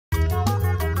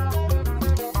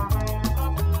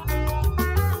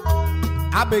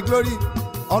Abe Glory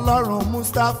Ọlọ́run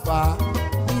Mustapha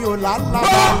ní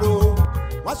Ọ̀làlábàrò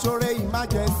wọ́n ṣoore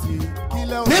emergency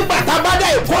kílẹ̀ o. Nígbà tá a bá dá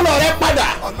ìkólọ rẹ padà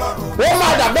ó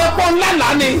máa dàbẹ́ pọ́ ńlá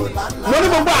lánì mo ní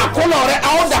gbogbo àkólọ rẹ a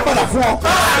ó dà padà fún ọ.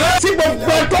 Tí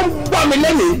gbogbo ẹ tó ń gbọ́ mi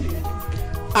lẹ́nìí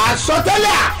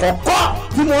àsọtẹ́lẹ̀ àkọ́kọ́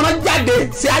tí mo rán jáde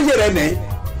sí ayé rẹ nìyí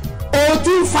o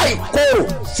ti ń fa ìkorò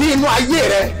sí inú ayé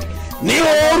rẹ ní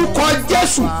orúkọ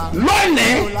Jésù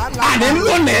lónìí àní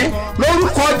lónìí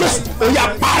lórúkọ Jésù ó yá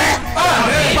parẹ́.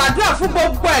 Gbàdúrà fún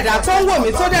gbogbo ẹ̀dá tó ń wò mí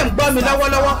tó dẹ̀ ń gbọ́ mi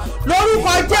lọ́wọ́lọ́wọ́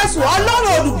lórúkọ Jésù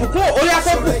Ọlọ́run olùbùkún ó yá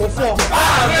kó bùkún fún ọ.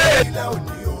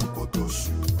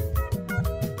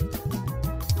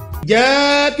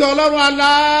 Jẹ́ kí Ọlọ́run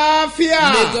àlàáfíà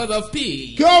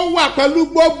kí ó wà pẹ̀lú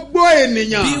gbogbo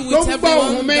ènìyàn tó ń gbọ́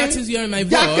ohùn mi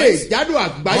jákèjádò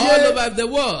àgbáyé.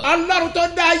 Ọlọ́run tó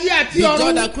dá ayé àti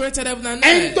ọ̀run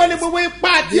ẹni tó ní gbogbo ipá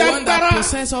àti agbára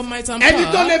ẹni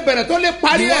tó lè bẹ̀rẹ̀ tó lè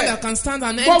parí ẹ̀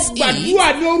kó gbàdúrà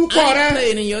ní orúkọ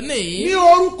rẹ ní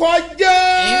orúkọ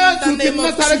Jésù ti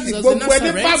Násárẹ́tì. Gbogbo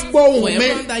ẹni bá gbọ́ ohùn mi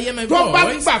tó bá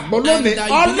gbàgbọ́ lónìí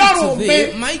Ọlọ́run mi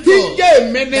tí jẹ́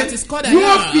èmi ni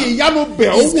yóò fi ìyanu bẹ̀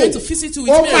ọ́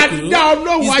wò ó máa dá ọ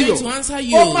lóhùn ayọ̀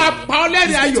ó máa pa ọ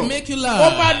lẹ́rìn ayọ̀ ó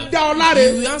máa dá ọ láre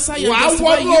wàá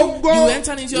wọnú ògo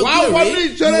wàá wọnú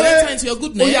ìṣeré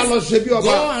ó yá lọ ṣe bí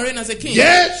ọba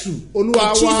Jésù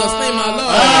Olúwa wa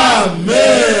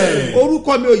amen.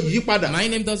 Orúkọ mi ò yí padà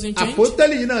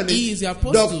àpótẹ́lì yìí náà ni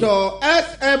Dr.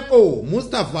 S.M.O.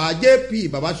 Mustapha J.P.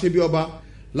 Babasebioba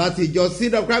láti ìjọ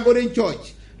Seed of Christ Golden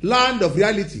Church Land of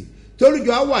Reality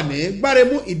tolújọ á wà ní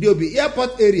Gbáremú Ìdíòbí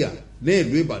airport area ní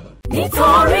ìlú Ìbàdàn.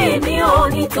 Nítorí mi ò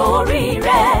nítorí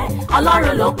rẹ̀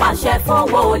Ọlọ́run ló pàṣẹ fún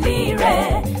wòlíì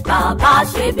rẹ̀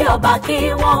Babasebioba kí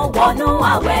wọ́n wọnú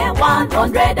àwẹ̀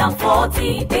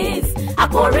 140 days.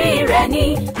 Àkòrí rẹ̀ ní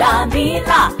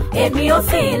gbàmílà èmi ò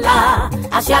sì là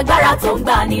àṣẹ agbára tó ń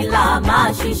gbani là máa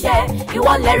ṣiṣẹ́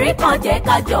ìwọlẹ̀rí kan jẹ́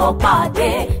kájọ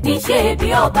pàdé ní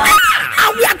Sebioba.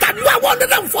 We are talking about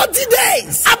 140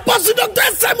 days. Apostle Dr.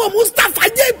 S.M.O. Mustapha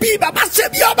J.P.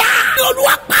 Babasebioba.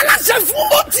 Olúwa pa láṣẹ fún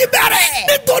ó ti bẹ̀rẹ̀.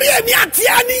 Nítorí èmi àti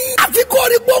ẹni. Àfikún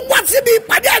orí gbogbo síbi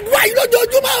ìpàdé àdúrà yìí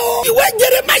lójoojúmọ́ o. Ìwé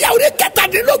Jeremáyà orí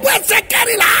 17 ẹsẹ̀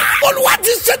 14. Olúwa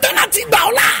ti ṣetán láti gbà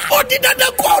ọ́ la. Ó di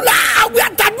dandan kó o la. Àwẹ̀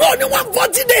àtàdúrà ní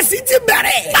 140 days ti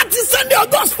bẹ̀rẹ̀. Láti Sunday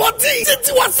August 14.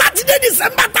 Títí wọ Saturday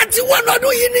December 31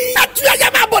 ọdún yìí ni. Ẹ̀túyàyà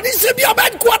máa bọ̀ ní Sebioba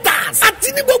headquarters. Àti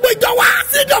ní gbogbo ìjọ wa.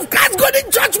 Seed of Christ Golden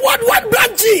Church worldwide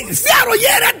branches. Sí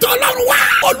àròyé rẹ̀ tó lọ́rùn wa.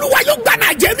 Olúwa yóò gba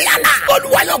Nàìjíríà la.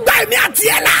 Olúwa yóò gba ẹ̀mí àti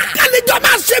ẹ̀ la. Kálíjọ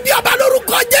máa Sebioba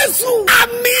lórúkọ Jésù.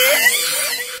 Àmín.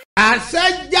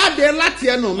 Àṣẹ jáde láti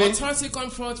ẹnu mi. Authority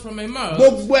comes forth from my mouth.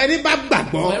 Gbogbo ẹni bá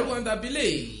gbàgbọ́. For everyone that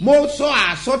believes. Mo sọ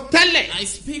àsọtẹ́lẹ̀. I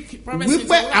speak promises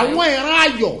wípé àwọn ìran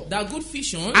ayọ̀. That good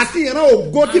visions. Àti ìran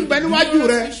ògo tí ń bẹ níwájú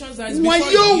rẹ̀. Wọ́n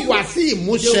yóò wá sí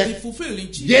ìmúṣẹ. They will be fulfilled in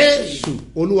Jesus' Jésù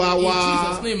Olúwa wa. In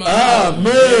Jesus' name.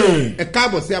 Amen. Ẹ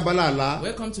káàbọ̀ sí abala àlá.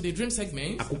 Welcome to the dream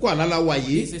segment. Àkókò àlá la wà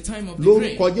yìí. It's the time of the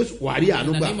dream. Lórúkọ Jésù wàrí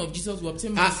àánú gbà. In the name of Jesus we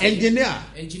obtain mercy. Engineer.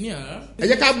 Engineer. Ẹ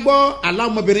jẹ́ ká gbọ́ àlá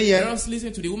ọmọbìnrin yẹn. Let us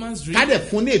listen to the woman's dream. Ká dẹ̀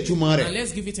fún ní ìtumọ̀ rẹ̀. And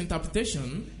let's give it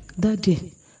interpretation. Daddy,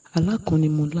 alákan ni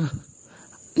mo lá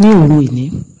ní òru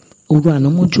ìní, òru àná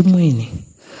mọ́júmọ́ ìní.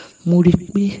 Mo rí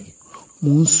pé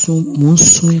mò ń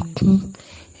sun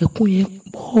ẹkún yẹn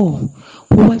pọ̀.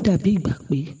 Ó wá dàbí ìgbà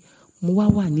pé mo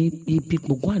wà ní ibi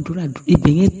gbọ̀ngàn àdúrà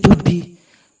ibẹ̀ yẹn tóbi.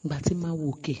 Ìgbà tí máa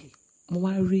wò òkè, mo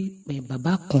wá rí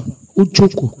bàbá kan ó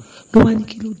jókòó. Ló wá ní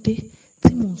kí ló dé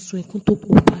tí mò ń sun ẹkún tó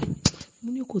pọ̀ báyìí.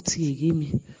 Mo ní kò tiẹ̀ yé mi,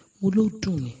 mo ló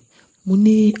dùn mí. Mo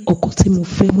ní ọkọ tí mo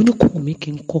fẹ́, mo ní kò mí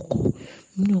kí n kọ́kọ́.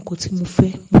 Mo ní ọkọ tí mo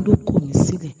fẹ́, mo ló kọ̀ mí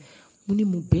sílẹ̀. Mo ní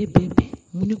mo bẹ́ẹ̀,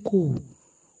 mo ní kò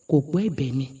gbọ́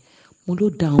ẹ̀bẹ̀ mi. Mo ló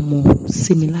da ọmọ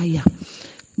sí mi láyà.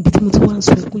 Ibi tí mo ti wá ń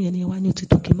sọ ẹkún yẹn ni wá ní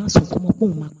òtítọ́ kí n má sọ kọ́ mọ́ pé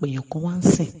òun máa pè èèyàn kan wá ń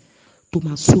sìn tó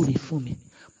máa súre fún mi.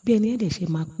 Bí ẹni ẹ̀dẹ̀ ṣe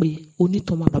máa pe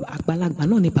onítọ̀mọ àgbàlagbà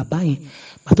náà ni bàbá yẹn.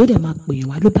 Bàtó dẹ̀ máa pè yàn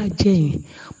wá ló bá jẹ́ yẹn.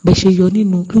 Bẹ́ẹ̀ ṣe yọ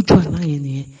nínú lójú àlá yẹn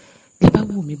nìyẹn. Lẹ bá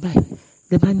wò mí báyìí.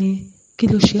 Lẹ bá ní kí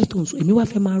ló ṣe é tó ń sọ. Èmi wá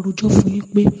fẹ́ máa rojọ́ fún yín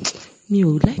pé mi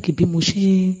ò láìkì bí mo ṣe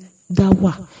ń dá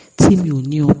wà tí mi ò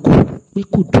ní ọkọ pé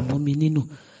kò dùn mọ́ mi nínú.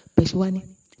 Bẹ́ẹ̀ ṣe wá ní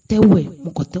tẹ́wọ̀ ẹ̀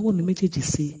mo kàn tẹ́wọ̀ mi méjèèjì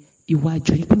sí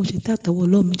iwájú yín bí mo ṣe tẹ́wọ̀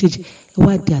lọ́ọ̀ méjèèjì ẹ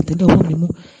wá di àtẹ́lẹwọ́ mi mú.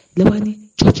 Lẹ wá ní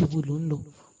chọ́ọ̀chì wo ló ń lọ.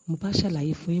 Mo bá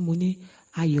ṣàlàyé fún yín mo ní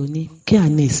ayọ̀ ni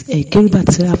kíanes kérúbà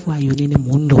tíráfù ayọ̀ ni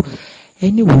mò ń lọ.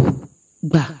 Ẹni wò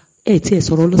gbà ẹ̀ tí ẹ̀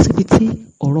sọ̀rọ̀ lọ síbi tí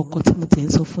ọ̀rọ̀ kan tí mo tẹ̀ ń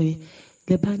sọ fún yín.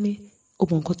 Lẹ bá ní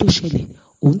ọmọ nǹkan tó ṣẹlẹ̀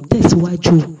òun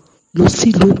tẹ̀síwájú lọ sí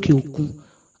ìlú òkè òkun.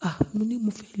 Mo ní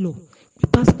mo fẹ́ lọ pé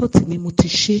pásítọ̀tì mi mo ti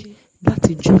ṣe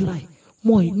láti July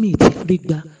mi ti rí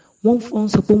gbà wọ́n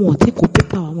sọ pé wọn ò tí kó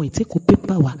pépà wá wọn ò tí kó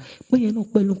pépà wá pé yẹn náà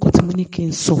pẹ̀lú nǹkan tí mo ní kí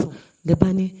n sọ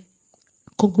lẹ́bàá ní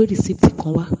kó gbé rìsíìtì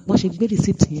kan wá wọ́n ṣe gbé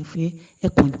rìsíìtì yẹn fún yẹn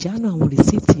ẹ̀kàn jáánù àwọn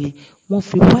rìsíìtì yẹn wọ́n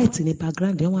fi white ní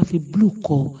background yẹn wọ́n á fi blue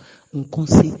kọ nǹkan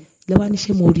sí lẹ́bàá ní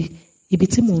ṣé mo rí ibi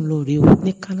tí mò ń lọ rèé o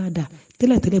ní Canada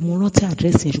tẹ́lẹ̀tẹ́lẹ̀ mo rántí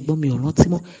àdírẹ́sì yẹn ṣùgbọ́n mi ò rántí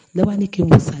mọ́ lẹ́wà ní kí n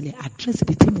wò sàlẹ̀ àdírẹ́sì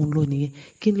ibi tí mò ń lọ nìyẹn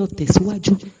kí n lọ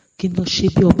tẹ̀síwájú kí n lọ ṣe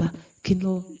bí ọba kí n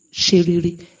lọ ṣe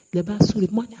rere lẹ́bàá sórí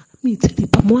mọ́nyà mi ti rí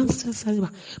mo wá ń sáré wa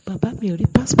bàbá mi ò rí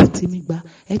pásítọ̀tì mi gbà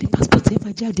ẹni pásítọ̀tì ẹ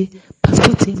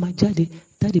máa jáde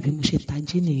dáàdì bí mo ṣe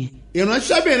tají nìyẹn.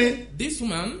 ìránṣẹ́bìnrin. This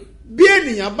woman. bí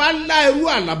ènìyàn bá lá irú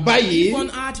àlá báyìí. One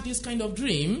had this kind of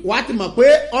dream. wà á ti mọ̀ pé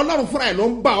ọlọ́run fúnra ẹ̀ ló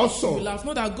ń bá ọ sọ. You will have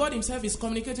known that God himself is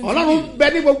communicating to you. ọlọ́run bẹ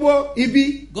ní gbogbo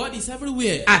ibi. God is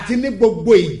everywhere. àti ní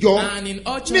gbogbo ìjọ. And in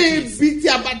all churches. ní ibi tí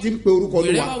a bá ti ń pe orúkọ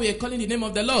Olúwa. Wherever we are calling the name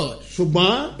of the Lord.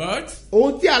 ṣùgbọ́n. But.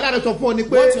 ohun tí aláàrẹ sọ fún ọ ni pé.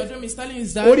 What your dream is telling you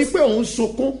is that. ó rí pé òun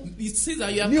sunkún. It sees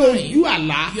that you are ní crying. ojú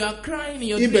àlá. You are crying in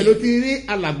your dream. ibẹ̀ ló ti rí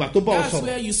alàgbà tó bá ọ sọ. That's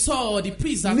where you saw the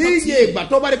priest that ní talked to you. iye ìgbà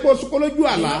tó bá rí pé ó sunkún lójú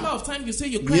àlá. The number of times you say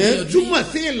you cry in your yẹn dream. túmọ̀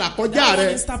sí ìlàkọjá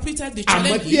rẹ.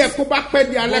 àmọ́ tí ẹkún bá pẹ́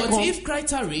di alẹ́ kan. But if cry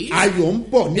tarries, ayọ̀ ń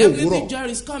bọ̀ ní òwúrọ̀. everything joy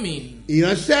is coming.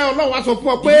 ìránṣẹ́ Ọlọ́run wá sọ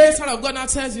fún ọ pé. The minister of God now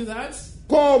tells you that.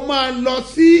 kó o máa lọ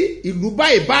sí ìlú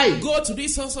báyìí. Go to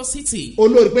this also city.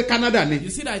 olórí pé Canada ni. You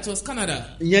see that it was Canada.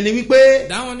 ìyẹn ni wípé.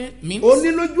 That one means. o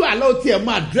ní lójú àlá o tiẹ̀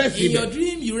mọ àdírẹ́sì ibẹ̀. In your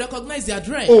dream you recognize the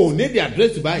address. o ní di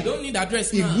àdírẹ́sì báyìí. You don't need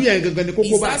address now. ìlú yẹn gangan ni kókó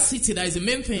báyìí. It's that city that is the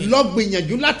main thing. lọ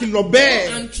gbìyànjú láti lọ bẹ́ẹ̀.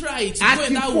 Go and try to go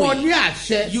in that way. a ti fún ọ ní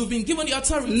àṣẹ. You've been given the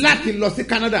authority. láti lọ sí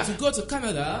Canada. To go to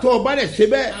Canada. tó o bá dẹ̀ ṣe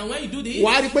bẹ́ẹ̀. And when you do this.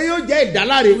 wàá rí i pé yóò jẹ́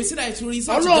ìdáláre. We see that it will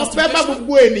result in Ọlọ́run fẹ́ bá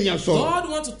gbogbo ènìyàn sọ. God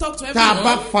wants to talk to everyone. tá a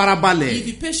bá farabalẹ̀. If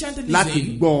you patiently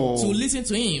láti gbọ́. to listen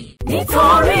to him.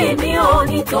 Nítorí mi ò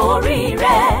nítorí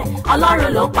rẹ̀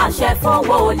Ọlọ́run ló pàṣẹ fún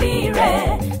wòlíì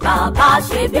rẹ̀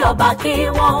Babasebioba kí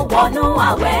wọ́n wọnú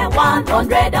àwẹ̀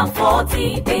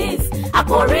 140 days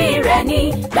àkòrí rẹ̀ ní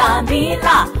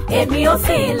gbàmílà èmi ò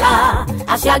sì là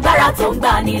àṣẹ agbára tó ń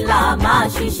gbani là máa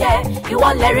ṣiṣẹ́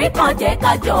ìwọlẹ̀rí kan jẹ́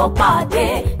kájọ pàdé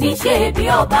ní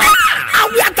Sebioba.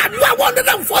 Àwẹ̀ àtàdúrà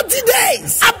 140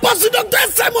 days. Apostle Dr.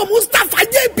 Simon Mustapha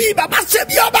JB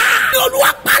Babasebioba. Ní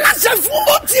Olúwa pa aláṣẹ fún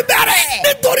ó ti bẹ̀rẹ̀.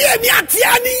 Nítorí èmi àti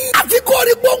ẹni. Àfikún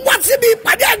orí gbóngbó síbi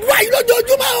ìpàdé àdúrà yìí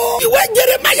lójoojúmọ́ o. Ìwé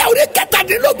Jeremáyà orí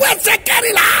 17 ẹsẹ̀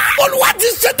 14. Olúwa ti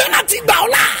ṣetán láti gbà ọ́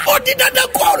la. Ó di dandan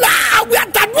kó o la. Àwẹ̀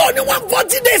àtàdúrà ní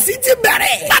 140 days ti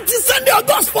bẹ̀rẹ̀. Láti Sunday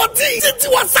August 14. Títí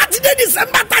wọ Saturday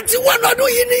December 31 ọdún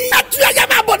yìí ni. Ẹ̀túyàyà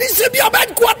máa bọ̀ ní Sebioba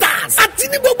headquarters. Àti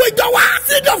ní gbogbo ìjọ wa.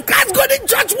 Seed of Christ Golden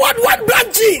Church Worldwide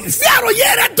branches. Sí àròyé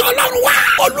rẹ̀ tọ́ lọ́rùn wa.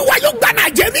 Olúwa yóò gba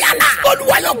Nàìjíríà la.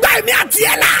 Olúwa yóò gba ẹ̀mí àti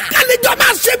ẹ̀ la. Kálíjọ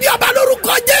máa Sebioba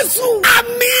lórúkọ Jésù.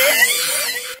 Àmín.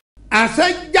 àṣẹ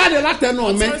jáde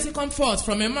látẹnu mi. Authority come forth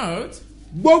from a mouth.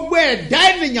 gbogbo ẹ̀dá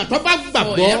ènìyàn tó bá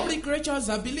gbàgbọ́. For every creature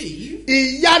that believe.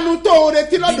 ìyanu tó o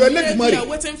retí lọ́dọ̀ Elédùmarè. The miracle you are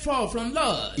waiting for from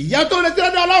Lord. ìyanu tó o retí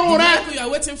lọ́dọ̀ Ọlọ́run rẹ. The miracle you are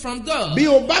waiting from God. bí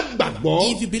o bá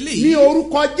gbàgbọ́. If you believe. ní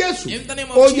orúkọ Jésù. In the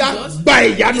name of ó Jesus. yá gba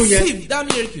ìyanu yẹn. Receive that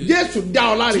miracle. Jésù dá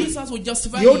ọ láre. Jesus will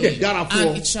justify yóò you. dẹ̀ dára fún ọ.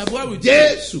 And it shall be well with you.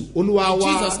 Jésù Olúwa wa.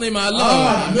 In Jesus' name our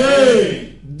Lord. Amen.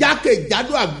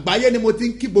 jákèjádò àgbáyé ni mo ti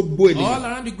ń kí gbogbo All ènìyàn.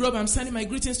 around the globe I'm sending my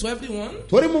greetings to everyone.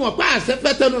 torí mo mọ̀ pé àṣẹ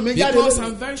fẹ́ tẹnu mi jáde Because lónìí.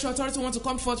 I'm very sure authority want to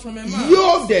come forth from a mouth.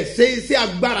 yóò dẹ̀ ṣe iṣẹ́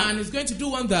agbára. And it's going to do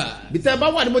wonder. bìtẹ́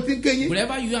bá wà ní mo ti ń kéyìn.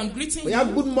 Wherever you are, I'm greeting bóyá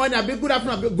you. good morning àbí good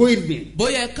afternoon àbí good evening.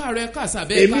 Bóyá ẹ̀ka rẹ̀ ẹ̀ka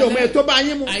sàbẹ̀ èmi ò mọ ètò bá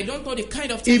yín mu. I don't know the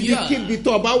kind of thing you are. ibikíbi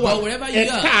tó bá wà. But wherever you ẹ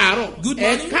are. káàárọ̀. Good ẹ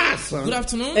morning. káàsán. Good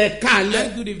afternoon. ẹ káalẹ́.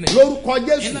 And good evening. lórúkọ In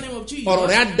Jésù. the name of Jesus. ọ̀rọ̀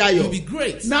rẹ̀ á dayọ̀. You'll be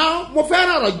great. now mo fẹ́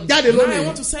rọrọ̀ jáde Now I lónìí.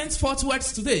 want to send forth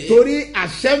words today. torí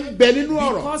àṣẹ ń bẹ nínú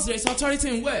ọ̀rọ̀. Because there is authority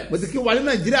in words. mo ti kí wa ní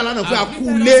Nàìjíríà lánàá pé a I've kú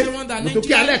greeted lé. everyone that mo tún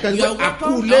kí alẹ́ kan you pé are a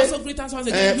welcome. kú I lé. also greet us once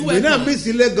again. You mi náà welcome. mí sí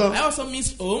ilé gan. I also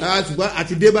miss home. ṣùgbọ́n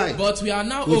àti dé báyìí. But we are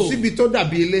now kò home. síbi tó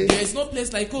dàbí ilé. There is no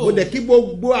place like mo home. dẹ̀ kí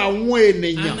gbogbo àwọn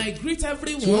ènìyàn And I greet tí wọ́n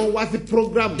everyone wá sí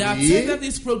program that yìí. attended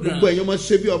this program. gbogbo ẹ̀yin ọmọ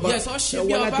Sebioba. Yes, all ẹ wá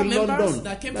Sebioba láti members London,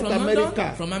 that came láti from America,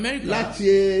 London, from America, láti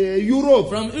Europe.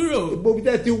 from Europe, gbogbo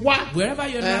tẹ́ ti wá. wherever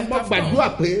you mo are,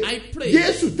 gbàdúrà pé I pray.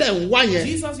 Jésù tẹ̀ ń wá yẹn.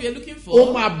 Jesus you are looking for.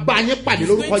 ó máa bá yín pàdé He's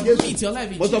lórúkọ going to meet Jésù. your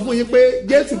life in mo sọ fún Jesus' yín pé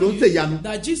Jésù ló ń ṣèyanu.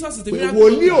 That Jesus is the pé miracle.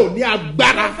 wòlíì ò worker. ní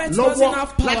agbára Prophet lọ́wọ́ doesn't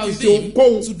have power láti with ṣe him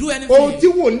ohunkóhun. to do anything. ohun tí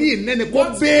wòlíì ní ni kó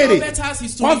What béèrè. prophet has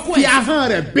is to kó request. fi ahọ́n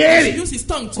rẹ̀ béèrè. He use his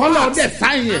tongue to kọ́lọ́ ask. dẹ̀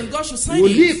sáyẹn. And God should sign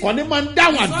wòlíì it. kan ní máa ń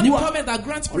dáhùn It's not the àdúrà. prophet that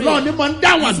grants prayer. Ọlọ́run ní máa ń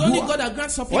dáhùn It's only àdúrà. God that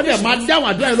grants wọ́n supplication. dẹ̀ máa dáhùn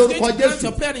àdúrà yẹn He's lórúkọ going to grant Jésù.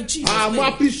 your prayer in Jesus' àmọ́ name.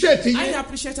 appreciate I yín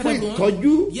appreciated fún everyone.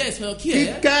 ìtọ́jú Yes, for your care.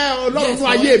 kíkẹ́ Ọlọ́run Yes, fún for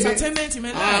ayé mi. entertainment in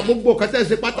my life. gbogbo kẹtẹ́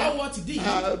ṣe pátá. All what he did.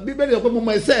 Bíbélì sọ pé mo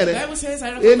mọ iṣẹ́ rẹ. Bible says, I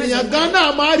recognize Ènìyàn gan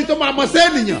náà máa rí tó máa mọ iṣẹ́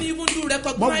ènìyàn. even do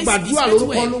Mo recognize gbàdúrà his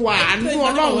lórúkọ Olúwa I àánú pray in the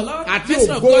name of our Ọlọ́run Lord, àti mercy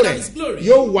of ògo God rẹ̀ and his glory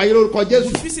yóò wáyé lórúkọ Jésù.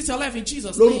 will visit your life in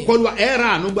Jesus' name. Lórúkọ Olúwa ẹ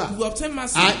ra àánú gbà. You will obtain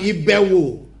mercy.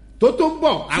 Ìbẹ̀wò tó tó ń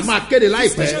bọ̀ a máa kéde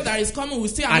This special láìpẹ́. that is coming will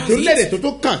still Àti announce orílẹ̀-èdè it. tó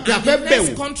tó kàn kí a And fẹ́ the next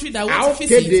bẹ̀wò. country that A ó wants to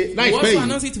kéde visit will láìpẹ́ also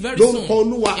announce it yìí. very soon. Lórúkọ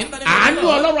Olúwa In the name of àánú the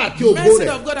Lord, Ọlọ́run àti ògo mercy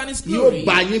rẹ̀ of God and his yóò glory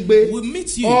bá yín gbé. will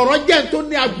meet you. Ọ̀rọ̀ jẹ́ tó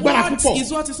ní agbára What púpọ̀.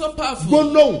 is what is so powerful?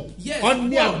 Gbólóhùn Yes, ó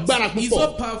ní what agbára is so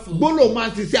púpọ̀. powerful? Gbólóhùn máa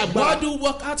ń ti sí agbára. God do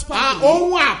work out powerfully.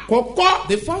 Ohun àkọ́kọ́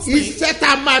The first thing, iṣẹ́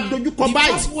tá a máa dojúkọ the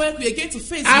báyìí. first work we are going to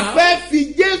face A now, fẹ́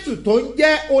fi Jésù tó ń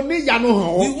jẹ́ oníyanu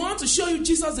hàn we ọ́. want to show you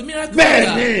Jesus the miracle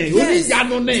Bẹ́ẹ̀ni, worker.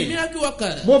 oníyanu ni. The miracle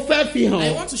worker. Mo fẹ́ fi hàn I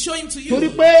ọ́. want to show him to you. Torí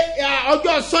pé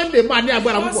ọjọ́ Sunday máa ní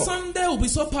agbára First púpọ̀. Sunday will be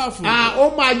so powerful.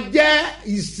 Ó máa jẹ́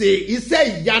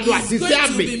iṣẹ́ ìyanu àti It's iṣẹ́ going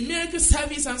to àmì. be miracle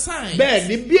service and signs.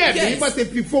 Bẹ́ẹ̀ni bí ẹ̀mí Yes. bá ṣe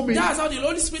fi fún mi. That's how the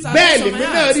Holy Spirit has Bẹ́ẹ̀ni released mi on my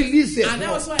náà heart. release ẹ̀ And fún that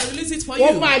ọ. was why I released it for you.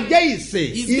 Ó máa jẹ́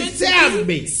ìsìn, It's going iṣẹ́ to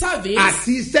be àmì service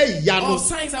àti iṣẹ́ ìyanu. of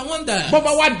signs and wonders.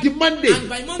 Bọ́bá wá di Monday. And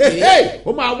by Monday,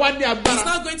 Ó máa wá ní It's agbára.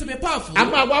 not going to be powerful. A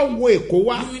máa wá wo Èkó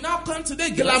wá. We will now come to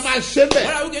Lagos. Kí la máa ṣe bẹ̀?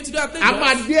 What are we going to do at A Lagos?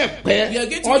 máa dé Ẹ̀pẹ́. We are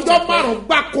going to Ọjọ́ meet Ẹ̀pẹ́. márùn-ún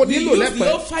gbáko We nílò use the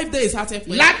lẹ́pẹ́. whole 5 days at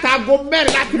Ẹ̀pẹ́. Látago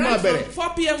mẹ́rin láti máa Right bẹ̀rẹ̀. from 4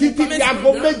 p.m. we Títí commence di the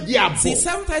aago program. méjì àbọ̀. Till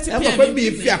 7:30 Ẹ mọ̀ p.m. pé in mi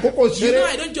the fi evening. àkókò You ṣeré. know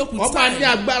I don't joke with Ó máa time. ní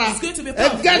agbára. It's going to be Ẹ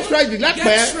powerful. get ready lápẹ́.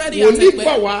 Get ready at Wòlíì Ẹ̀pẹ́.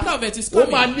 bọ̀ wá. Prophet is Ó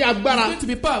coming. máa ní agbára. It's going to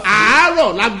be powerful.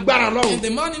 Àárọ̀ lágbára lọ́run. In the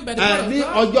morning by the power Ní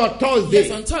of God. ọjọ́ Thursday.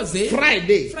 Yes, on Thursday.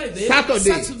 Friday.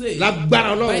 Saturday. Lágbára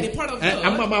By lọ́run. the power of A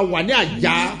God. máa wà ní Àjà.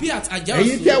 You will be at Ajah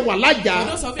Èyí also. tẹ́ wà lájà. For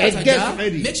those of you at Ẹ get Ajah,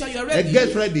 ready. make sure you are ready. Ẹ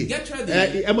get ready. Get ready.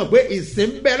 Ẹ mọ̀ pé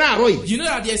ìsìn bẹ láàárọ̀ yìí. You know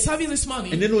that there is service this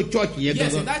morning. Nínú church yẹn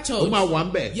Yes, in gangan. that church. Ó máa wà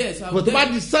ń bẹ̀. Yes, I Bọ̀ tó bá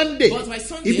will di Sunday. But by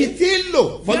Sunday, Ibi tí ń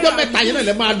lò fọjọ́ mẹ́ta yẹn náà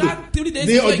lè máa lò. that 3 days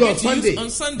Ní before you ọjọ́ get to Sunday. use on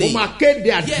Sunday. Mo máa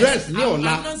kéde address ní I will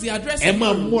ọ̀la. announce the address Ẹ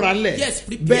máa tomorrow. múra lẹ̀. Yes,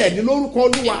 prepare. Bẹ́ẹ̀ ni lórúkọ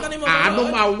Olúwa In the name of the àánú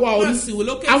Lord, máa wá orí. mercy will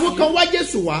locate Àwọn you. kan wá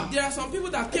Jésù wá. There are some people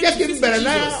that came Jẹ́ to kí n visit bẹ̀rẹ̀ Jesus.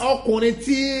 náà ọkùnrin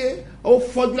tí ó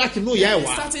fọ́jú láti inú ìyá ẹ̀ It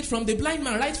wá. started from the blind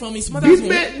man right from his mother's womb.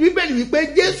 Bíbélì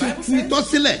wípé Jésù Bible tu itọ́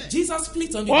sílẹ̀. Jesus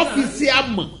split on the Ọ́fíìsì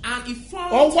ground àmọ̀. and he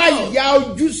formed Ọwọ́ blood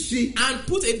ìyá ojú sí. and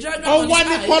put a dry ground on Ọwọ́ his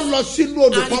ní kọ́ eyes. lọ sínú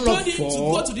odò And he kọ́ lọ told him to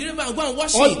fọ́. go to the river and go and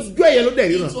wash it. Ọjọ́ yẹn ló dẹ̀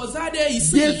ríran. It was that day he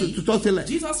Jésù sinned. tutọ́ sílẹ̀.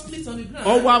 Jesus split on the ground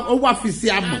Ọwọ́ àfìsí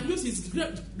àmọ̀. and used his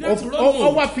ground to roll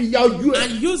Ọwọ́ àfi ya ojú ẹ̀.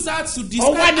 and use that to Ọwọ́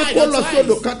describe ní eye kó and lọ sí eyes.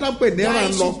 odò kan tán pè ní That ẹran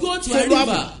he lọ. should go to a Sínú river.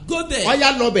 àmọ̀. Go there.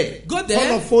 Ọya lọbẹ̀. Go there. Kọ́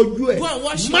lọ fojú ẹ̀. Go and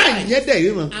wash your Máa eyes. yẹn dẹ̀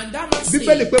ríran. And that man Bíbélì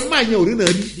said, pé máa yẹn ò ríran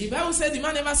rí. the Bible said the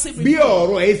man never saved Bí before.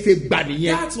 ọ̀rọ̀ ẹ̀ ṣe gbà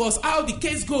nìyẹn. That was how the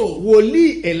case go.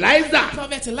 Wòlíì Èláísà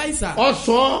Prophet Elijah.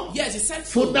 ọ̀sọ́ Yes, he said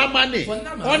fún so. Námánì. For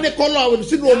Naaman. Wọ́n ní kó lọ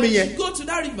sínú omi yẹn. Go to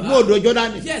that river. Ní odò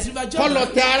Jọ́dánì. Yes, river Kó lọ Jordan.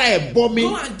 tẹ ara ẹ̀ bọmi.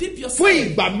 Go and dip yourself.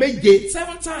 Fún ìgbà méje.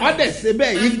 7 times. Ọ̀dẹ̀ ṣe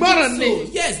bẹ́ẹ̀. And Ìgbọ́ràn do ni. so.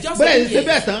 Yes, just Bẹ́ẹ̀ obey. ṣe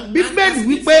bẹ́ẹ̀ tán. And Bíbélì as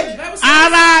wípé it says, the Bible says,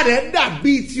 ara rẹ̀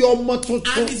dàbí ti ọmọ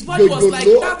tuntun. And his body was like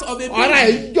that of a baby. Ara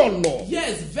ẹ̀ jọ̀lọ̀.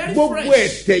 Yes, very Gbogbo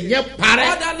fresh. ẹ̀tẹ̀ yẹn parẹ́.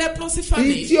 All that leprosy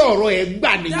family. Tí ọ̀rọ̀ ẹ̀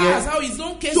gbà That's nìyẹn. how his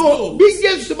own case So goes. bí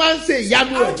Jésù máa ń ṣe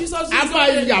ìyanu How rẹ̀, Jesus a máa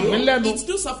yà mí lẹ́nu. It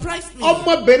do surprise me.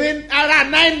 Ọmọbìnrin ara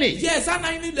Náínì Yes, that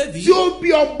 90 lady tí ó bí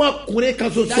ọmọkùnrin kan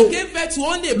ṣoṣo that gave birth to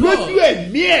only a lójú boy.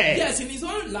 ẹ̀mí ẹ̀. Yes, in his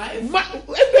own life.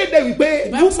 Ebe dẹ̀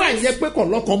wípé Bible wúmà says yẹn pé kò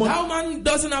lọ́kọ mọ́. That man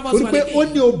doesn't have a Torí pé ó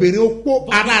ní obìnrin opó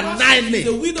But ara because Náínì she's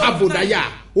the widow of Kábòdáyà.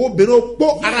 Obìnrin opó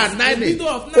Yes, ara the Náínì. widow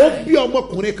of Ó Nine. bí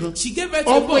ọmọkùnrin kan. She gave birth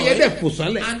to a Ọmọ boy. yẹn dẹ̀ fò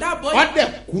sánlẹ̀. And that boy Ó dẹ̀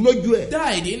kú lójú ẹ̀.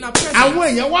 died in her presence. Àwọn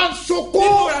èèyàn wá ń sokó.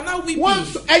 People are now weeping.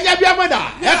 Ẹyẹ bí amọ̀dà.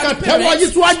 Ẹ are kàn the tẹ́wọ́ parents?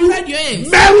 yín síwájú. Spread your hands.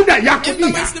 Mẹ́rù dà In yakú the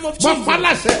níyà. mighty name of Mo Jesus.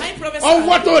 falasẹ̀. I prophesy.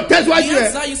 Ọwọ́ tó tẹ̀síwájú The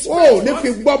hands that rẹ̀. you spread O ò ní forth, fi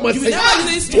gbọ́ ọmọ you sí. will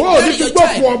never use it to O ò ní carry fi your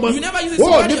gbókù child. ọmọ. You will never use it to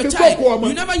O ò carry ní your fi child. gbókù ọmọ. You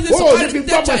will never use it O to ò ní carry fi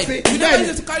their gbọ́mọ child. sí. You will never use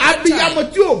it to carry their Abiyamọ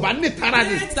child. tí ò bá ní tara ni.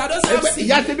 Parents that doesn't have seed.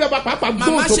 Ìyá ṣe bí ọba pàápàá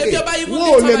gbóhùn Mama sókè. Sebioba even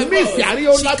Wọ́n ò lift lè up her mí voice. ìsì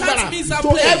ó She lágbára. can't miss her So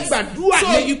ẹ place. gbàdúrà So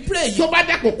ni. you pray. Tó bá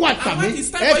dẹ́ kókó And àtàmì. when it's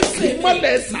time Ẹ for you kì say í mọ́lẹ̀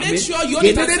amen, sàmì. make sure you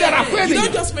only Ìdílé dára fún you don't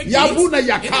ènìyàn. just make Yabu na it.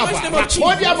 yakaba. In the name of Jesus.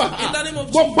 Rakọ́dí àbá. In the name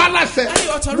of Mo Jesus. palasẹ̀. When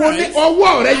you authorize, Mo ní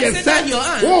ọwọ́ rẹ̀ I yẹn said sẹ́. that your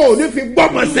hand. O ò ní fi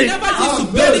gbọ́mọ You sí. will never use to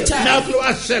bear the child. Náà kí ló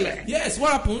wá ṣẹlẹ̀? Yes,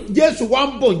 what happened? Jésù wá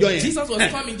ń bò njọ yẹn. Jesus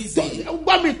was coming this day.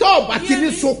 Gbọ́ mi tó ọba ti ní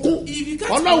sunkún. If you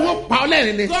can't Ọlọ́run ó cry, pa ọ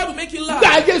lẹ́rìn ni. God will make you laugh.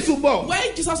 Gbà Jésù bọ̀. When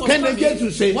Jesus was Kẹ́ni coming, Jésù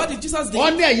ṣe. what did Jesus do?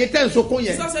 Wọ́n ní ẹ̀yin tẹ́ ń sunkún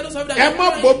yẹn. Jesus said, "Those of you that Ẹ are má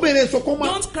crying, bóbìnrin sunkún mọ́.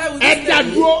 Don't cry with ẹ this dá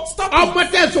lady. dúró Stop ọmọ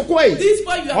it. tẹ̀ sọ́kọ́ yìí This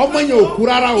boy you are ọmọ crying yẹn ò for, kú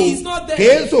rárá o he is not dead.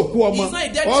 kèé sòkú ọmọ He is not a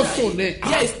dead ọ child. sùn ní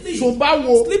Yeah, he sleep. ṣùgbọ́n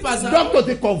wo Sleep as a- dókítà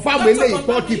ti confam Doctor eléyìí tó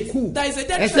confirm ti it. kú There is a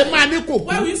dead ẹsẹ̀ child. máa ní kò kú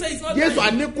Why will you say it's not Jésù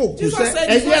dead? àní kò kú Jesus sẹ́ said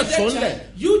it's ẹ̀yẹ not a dead sọ́nlẹ̀ child.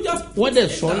 You just wọ́n put dẹ̀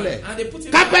it down sọ́nlẹ̀ and they put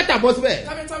it kápẹ́tà bọ́ síbẹ̀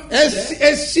Carpenter put it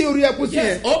ẹ sí orí ẹkú sí Yes,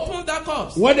 yẹn open that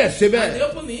corpse. wọ́n dẹ̀ ṣe And they bẹ́ẹ̀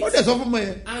open it. wọ́n dẹ̀ sọ fún mi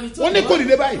yẹn And he told wọ́n ní kò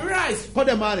dìde báyìí Rise.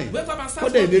 kọ́dẹ̀ máa rìn Wake up and start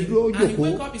kọ́dẹ̀ lè walking. dúró And he jòkó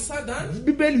wake up, he sat down.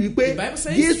 bíbélì wípé The Bible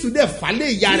says, Jésù dẹ̀ falẹ̀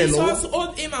ìyá rẹ̀ lọ́wọ́ Jesus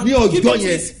owed him and ní give ọjọ́ it to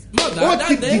yẹn his mother ó that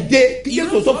ti day. dìde kí He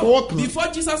Jésù rose sọ up fọwọ́ kan before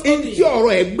Jesus owed him. ntí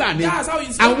ọ̀rọ̀ ẹ̀ gbà ni That's how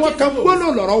he's àwọn kan getting gbólò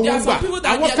lọ́rọ̀ There wọn are some gbà people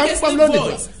that àwọn they kan are gbọ́ getting lónìí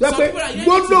voice. gbà Some pé people are hearing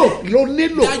gbólò today ló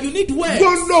nílò that you need words.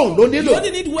 gbólò ló nílò You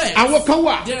only need words. àwọn kan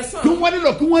wà There are some kí wọ́n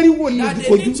nílò kí wọ́n rí wòlíì that they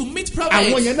ojúkojú need to meet prophets.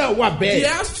 àwọn yẹn náà wà bẹ́ẹ̀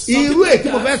There are some irú people èyí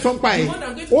tí mo that- fẹ́ sọ pa the yìí one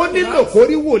I'm going to ó talk nílò about, kó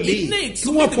rí wòlíì it needs kí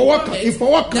to wọ́n meet the fọwọ́kàn prophet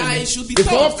ìfọwọ́kàn that ni it should be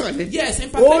ìfọwọ́kàn ni Yes, ó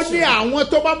impartation. ní àwọn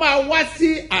tó bá máa wá sí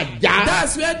àjà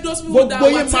That's where those people that gbogbo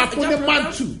were yín máa attached fún ní to that program,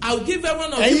 mantu I'll give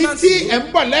everyone of you ẹ̀yin mantu. tí ẹ̀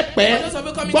ń bọ̀ lẹ́pẹ́ For those of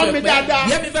you coming gbọ́ to mi Ẹ̀pẹ́, dáadáa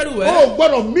hear me very ó well.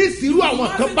 gbọ́dọ̀ mísì irú àwọn You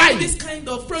kan mustn't do báyìí this kind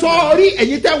of program. sọ̀rí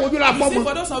ẹ̀yin tẹ́ wojú la You fọ́ see, mọ́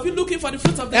for those of you looking for the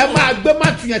fruits of the ẹ womb, máa gbé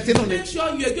mantu yẹn sínú ni make sure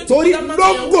you are going to torí put that mantu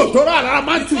in your lógò womb. tó rà lára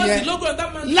mantu Because yẹn the logo of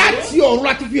that mantu, láti ọ̀run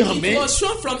láti fi hàn mí it was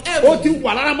shown from ó heaven. ti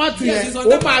wà lára mantu Yes, yẹn it's on ó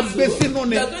that máa mantu. gbé sínú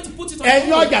ni They are going to put it on ẹ̀yin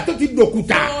your womb. ọjà tó ti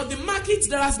dòkúta For the market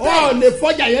that has ọ died. lè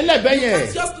fọjà yẹn lẹ́bẹ̀ẹ́ yẹn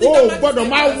can't just ó leave that gbọ́dọ̀ mantu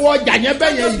máa like wọ ọjà yẹn You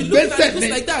bẹ́ẹ̀ can't yẹn just be looking ìgbésẹ̀ at it ni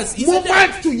like that. It's mú a-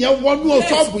 mantu yẹn wọnú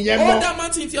ṣọ́ọ̀bù yẹn hold lọ that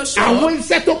mantu into your shop. àwọn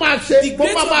iṣẹ́ tó máa ṣe The mo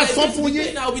great máa one máa that sọ is fún going to yín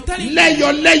be now, I will tell you.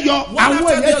 lẹ́yọ̀lẹ́yọ̀ One àwọn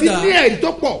after the èèyàn ti other. ní ẹ̀rí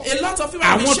tó pọ̀ A lot of people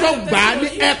have àwọn been tó sharing gbà á ní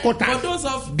testimony. ẹ̀kọ́tà For those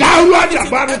of gàrú in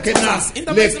àdàbàrú kìnnà Texas, in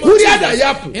the lè name of kúrí Jesus.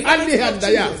 àdàyàpù In the alẹ́ name of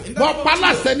àdàyà Jesus. In the mọ name of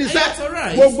pálásẹ Jesus. níṣẹ́ Yes,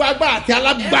 alright. gbogbo agbára àti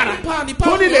alágbára Every power and the tó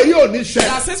power nílé of yóò ní ṣẹ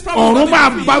that says probably ọ̀run not máa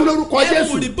be bá free. lórúkọ Heaven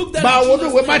Jésù will rebuke them bá in owó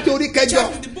Jesus' níwèé name. mátí orí kẹjọ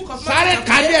Check with the book of Matthew sáré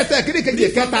chapter kàdé 8. ẹsẹ̀ kíní kejì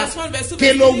Read from kẹta verse 1, verse 2, kí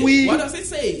verse ló 3. wí What does it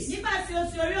say? nígbà tí ó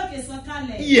ti orí òkè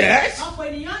sọ̀kalẹ̀. Yes. ọ̀pọ̀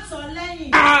ènìyàn tọ̀ lẹ́yìn.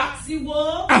 Ah. sì wò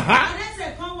ó. Aha.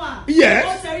 adẹ́tẹ̀ kan wà. Yes.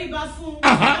 ó tẹríba fún un.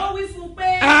 Aha. ó wí fún un pé.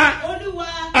 Ah. olúwa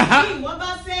Aha. bí ìwọ bá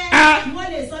fẹ́. Ah. ìwọ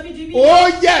lè sọ mí di mímọ́. oh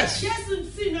yes jésù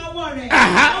sì náwó rẹ̀.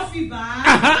 Aha. ó fi bà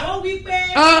Aha. á. ó wí pé.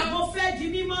 Ah. mo fẹ́ di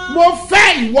mímọ́. mo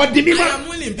fẹ́ ìwọ di I mímọ́ am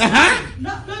willing. Be Aha.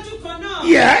 willing. lójú kan náà.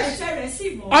 Yes. ẹsẹ̀ rẹ̀ sì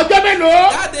mọ́. ọjọ́ mélòó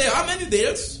That day, how many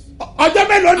days? ọjọ́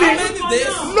mélòó ni How many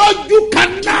days? lójú kan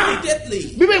náà Immediately.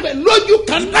 bíbélì pé lójú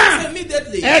kan náà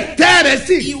Immediately. ẹ̀tẹ̀ rẹ̀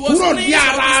sì He was kúrò ní cleansed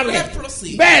of ara his rẹ̀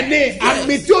leprosy. bẹ́ẹ̀ ni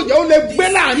àmì tí òjò ó lè gbé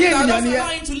láàrin ènìyàn That nìyẹn doesn't allow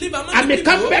him to live among àmì the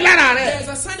kan people. bẹ lára rẹ̀ There's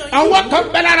a sign on you. àwọn kan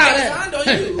bẹ lára There's rẹ̀ a hand on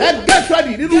you. ẹ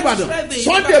gẹ́sọ̀dì nínú Get Ìbàdàn ready.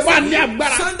 Sunday máa ní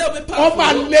agbára Sunday will be powerful. ọba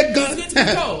lé gan It's going to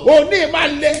be powerful. òní máa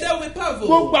lé They will be powerful.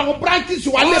 gbogbo àwọn branches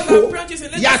wà All lẹ́kọ̀ọ́ the branches in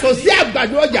Lagos yàtọ̀ City, sí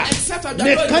àgbàdo ọjà except àgbàdo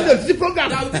nìkan ọjà. lè sí program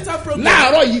That will be tough program.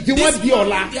 láàárọ̀ yìí tí wọ́n This di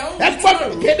ọ̀la morning, their own ẹ gbọ́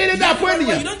tomorrow. kéde dáa fún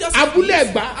ènìyàn You don't just abúlé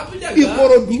ẹ̀gbá Abúlé Ẹ̀gbá,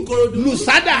 ìkòròdú Ìkòròdú,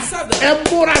 lùsádà Lùsádà, ẹ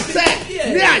múra sẹ́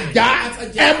prepare. ní àjà At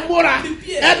Àjà, ẹ múra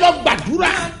prepare. ẹ lọ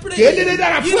gbàdúrà And pray. kéde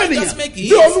dára You fún don't ènìyàn just make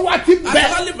it. bí olúwa ti As bẹ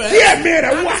the Lord tí ẹ̀mí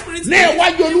rẹ̀ and wà the Spirit ní lives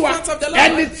iwájú in olúwa front of the Lord.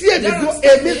 ẹni tí èmi There dúró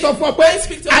is èmi sọ fún ọ pé I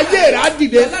speak to your ayé life. rẹ̀ á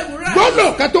dìde Your life will rise.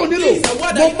 gbọ́dọ̀ kan tó nílò Please, the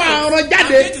word mo I máa know. rán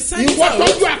jáde I'm going to send ìwọ it out.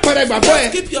 tọ́jú àpẹẹrẹ ìgbàgbọ́ ẹ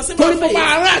Just keep your simple torí mo faith.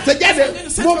 máa rán àṣẹ jáde I'm going to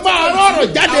send mo forth máa words. rán ọ̀rọ̀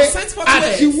jáde I'll send forth words.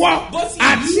 àtiwọ́ Both you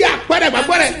àti àpẹẹrẹ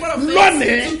ìgbàgbọ́ rẹ and the symbol of faith.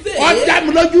 lónìí Today, ọjà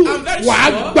mi lójú I'm very wàá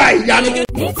sure gba ìyanu.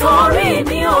 nítorí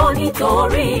mi ò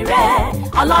nítorí rẹ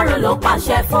ọlọ́run ló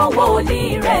pàṣẹ fún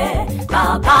wòlíì rẹ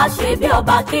bàbá ṣe bí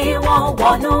ọba kí wọ́n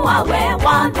wọnú àwẹ̀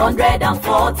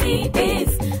 140 days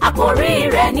àkórí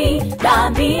rẹ̀ ní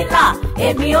gbàmílà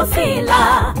èmi ò sì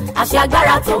là àṣẹ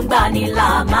agbára tó ń gbani là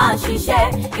máa ṣiṣẹ́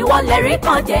ìwọlẹ̀rí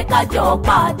kan jẹ́ kájọ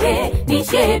pàdé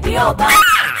níṣẹ́ bí ọba.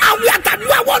 Àwẹ̀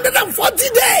àtàdúrà 140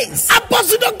 days.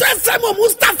 Apostle Dr. Sept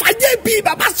Mustapha JB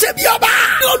Babasebioba.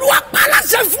 Ní Olúwa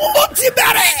pàlàṣẹ fún ó ti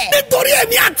bẹ̀rẹ̀. Nítorí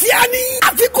èmi àti ẹni.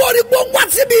 Àfikún orí gbóngbó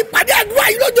síbi ìpàdé àdúrà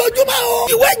yìí lójoojúmọ́ o.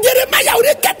 Ìwé Jeremáyà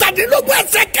orí 17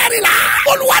 ẹsẹ̀ 14.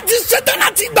 Olúwa ti ṣetán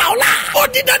láti gbà ọ́ la. Ó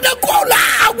di dandan kó o la.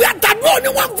 Àwẹ̀ àtàdúrà ní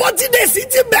 140 days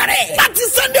ti bẹ̀rẹ̀. Láti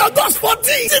Sunday August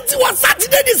 14. Títí wọ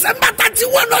Saturday December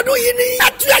 31 ọdún yìí ni.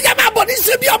 Ẹtúyẹyẹ máa bọ̀ ní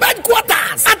Sebioba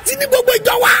headquarters. Àti ní gbogbo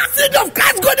ìjọ wa. Seed of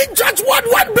Christ Golden Church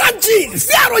Worldwide branches.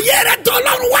 Sí àròyé rẹ̀ tó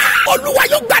lọ́rùn wa. Olúwa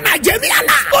yóò gba Nàìjíríà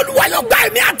la. Olúwa yóò gba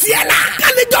èmi àti ẹ̀ la.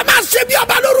 Kálíjọ máa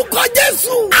Sebioba lórúkọ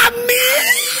Jésù. Àmín.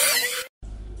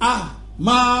 a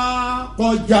máa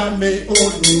kọjá mi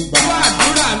olùgbà.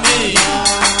 Àdúrà mi.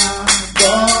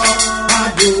 gbọ́ àdúrà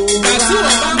Àti wọ́n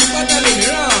bá ń kọ́tà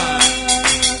lòmíràn.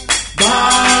 bá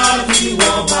tí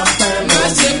wọ́n bá fẹ́ lọ. Má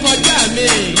ṣe kọjá mi.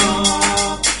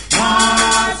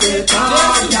 máa ṣe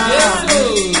kọjá Jésù,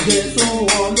 mi. Jésù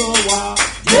Olúwa.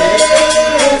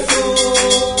 Jésù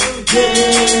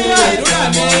Jésù àdúrà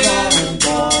mi.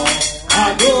 gbọ́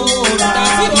àdúrà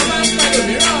Àti wọ́n bá ń mi. kọ́tà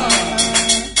lòmíràn.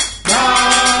 bá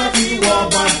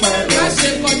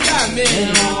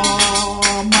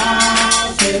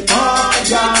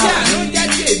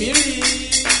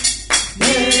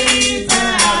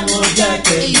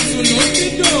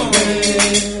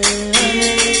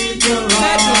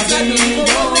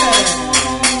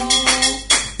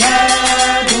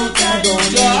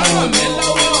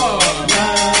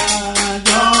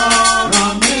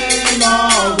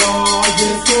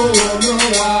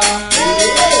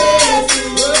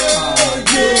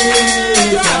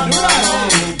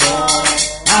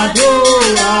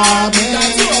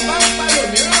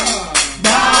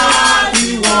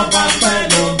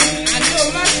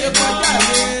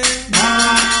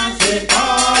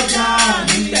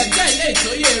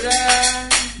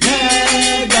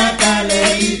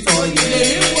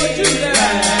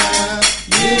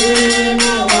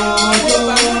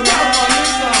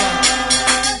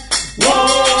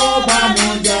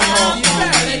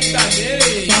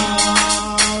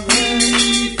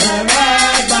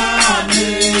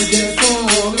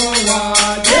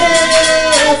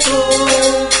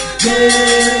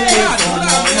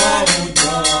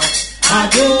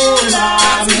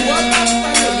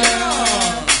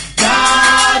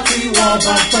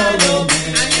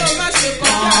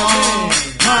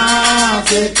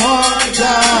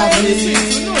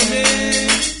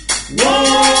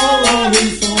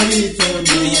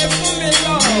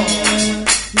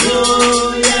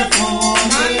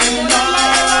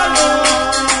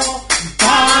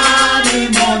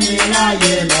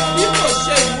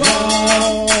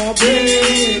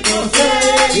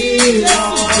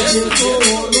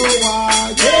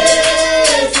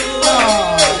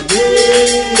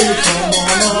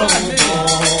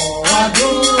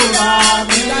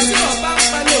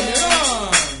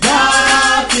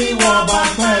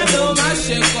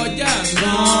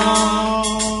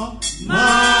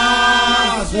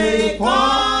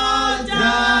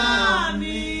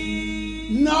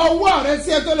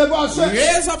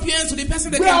Raise up your hands to the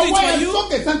person that can do it for you.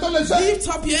 Lift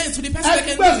up your hands to the person that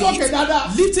can do it.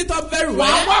 Lift it up very well.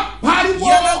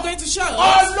 You're not going to shout.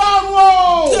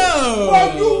 Go.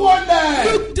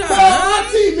 Look down.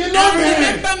 And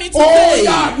remember me today.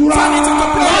 Turn it into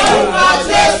prayer.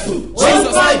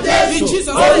 In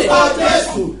Jesus' name.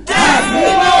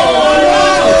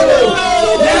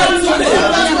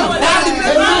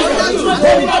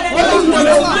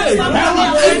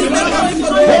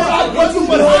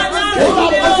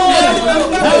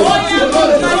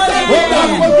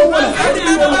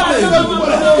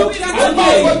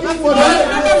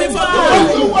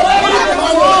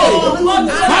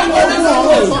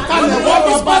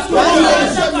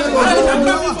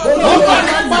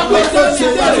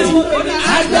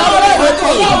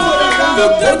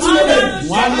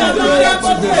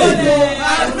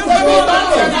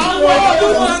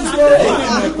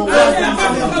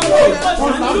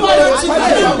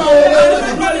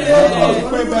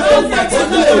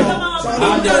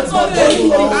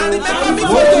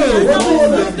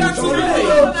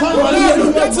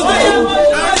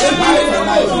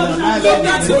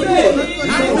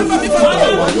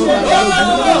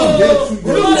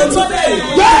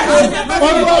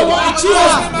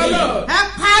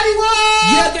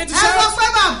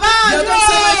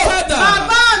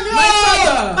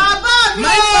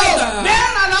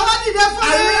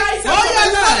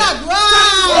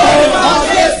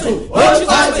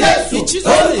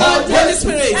 Holy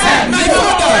Spirit, my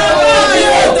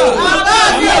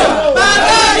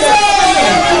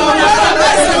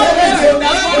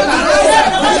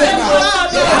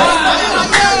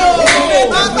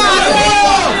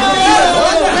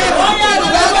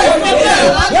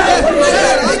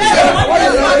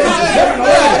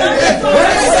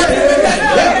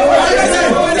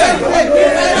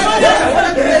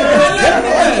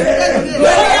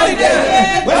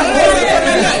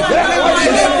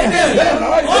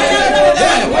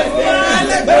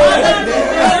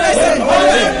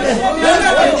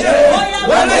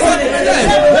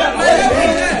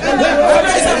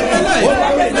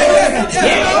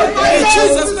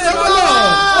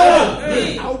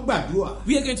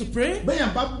we are going to pray.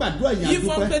 If you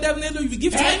want to pray that name, you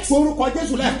give thanks. Call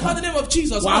the name of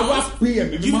Jesus.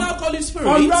 You now call His Spirit.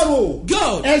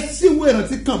 God.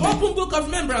 Open book of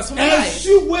remembrance for my life.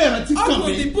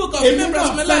 Open the book of remembrance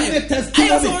for my life. I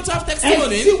also want to have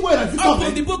testimony.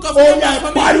 Open the book of remembrance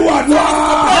for me.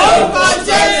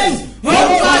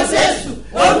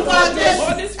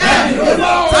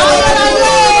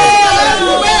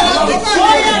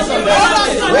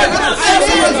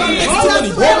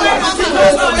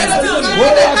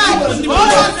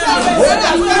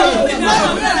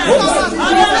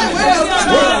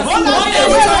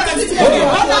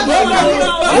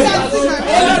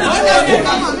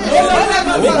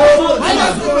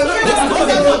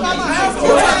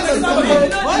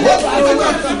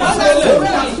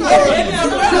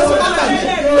 Holy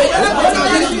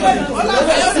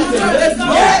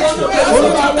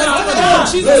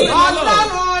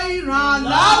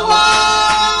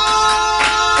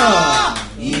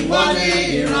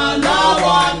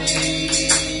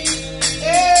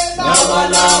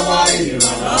lọ́wọ́lọ́wọ́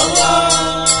ìrànlọ́wọ́.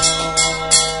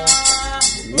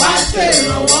 Wá ṣe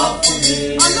ìrànwọ́ fún mi.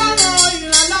 Ọlọ́run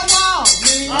ìrànlọ́wọ́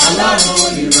mi.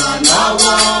 Ọlọ́run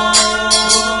ìrànlọ́wọ́.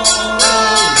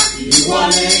 Ìwọ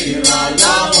ni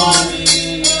ìrànlọ́wọ́ mi.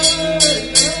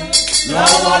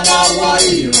 Lọ́wọ́lọ́wọ́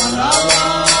ìrànlọ́wọ́.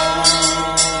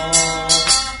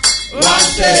 Wá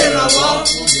ṣe ìrànwọ́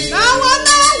fún mi.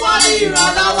 Lọ́wọ́lọ́wọ́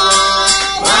ìrànlọ́wọ́.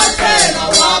 Wá ṣe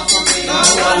ìrànwọ́ fún mi.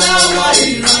 Lọ́wọ́lọ́wọ́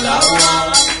ìrànlọ́wọ́.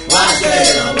 Wá ṣe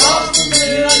ìrànwọ́ fún mi.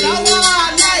 Ìrànlọ́wọ́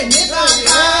aláìní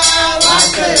bàbá. Wá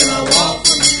ṣe ìrànwọ́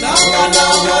fún mi.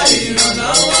 Lọ́wọ́lọ́wọ́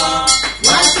ìrànlọ́wọ́.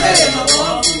 Wá ṣe ìrànwọ́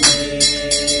fún mi.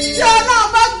 Tí Ọlọ́run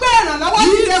bá gbé ìrànlọ́wọ́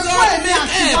sílẹ̀ fún èmi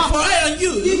àti for I and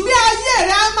you. ìgbé ayé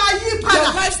rẹ̀ á máa yí padà.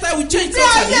 Your lifestyle will change Ìgbé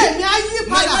ayé totally. mi á yí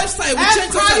My padà. lifestyle will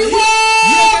change totally. pariwo.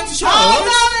 You are going to shout.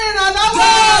 Ọlọ́run ìrànlọ́wọ́.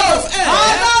 God of air.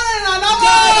 Ọlọ́run ìrànlọ́wọ́.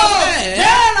 God of air.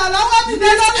 Ṣé ìrànlọ́wọ́ ti dé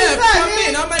lórí This air ìfẹ́ from mi?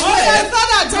 me, not my Ó yẹ head.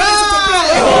 sọ́dà Turn it to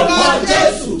prayer. Orúkọ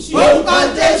Jésù. Orúkọ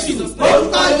Jésù.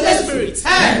 Orúkọ Jésù.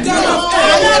 God of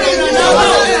air.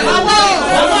 Ọlọ́run ìrànlọ́wọ́.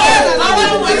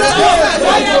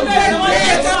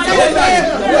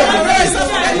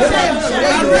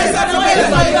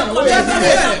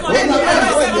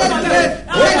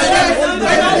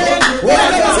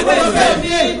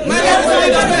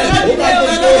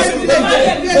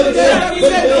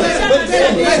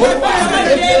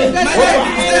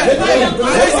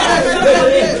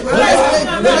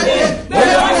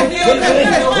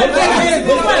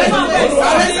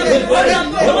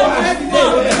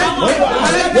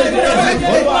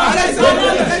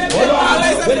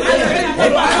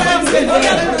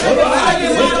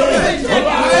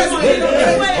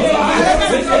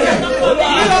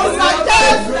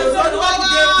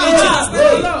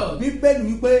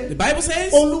 The Bible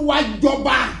says,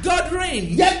 God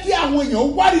reigns. Jẹ́ kí àwọn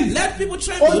èèyàn wárìrì. Let people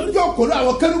tremble. Ó jókòó lórí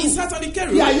àwọn kẹ́rù. He sat on the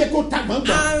cherub. Bí ayé kó ta gbọ̀ngbọ̀n.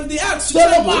 And the earth to Sọ́dọ̀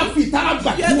tremble. máa fi ìtara You are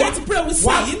gbàdúrà. going to pray with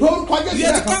Wà á sin. lórúkọ Jésù You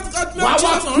are rẹ̀ to kan. count Wà á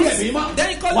wá God fi ẹ̀mí mọ́. Then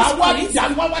you call Wà á wá the fi spirit.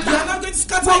 ìyanu wá You wáta. are not going to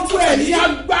scatter Gbogbo ẹ̀ ní it.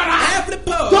 agbára. Every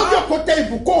power Tójú kò tẹ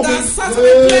ìbùkún mi. that sat on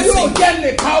the blessing Yóò jẹ́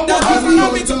nìkan owó that does not allow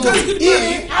me to cast good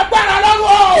money. Agbára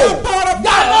lọ́wọ́. Your power of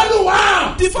Yà God. lọ́lù wá.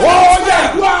 Define Ó it. yẹ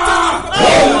wá.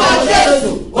 Orúkọ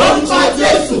Jésù. Orúkọ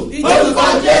Jésù. Orúkọ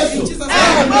Jésù.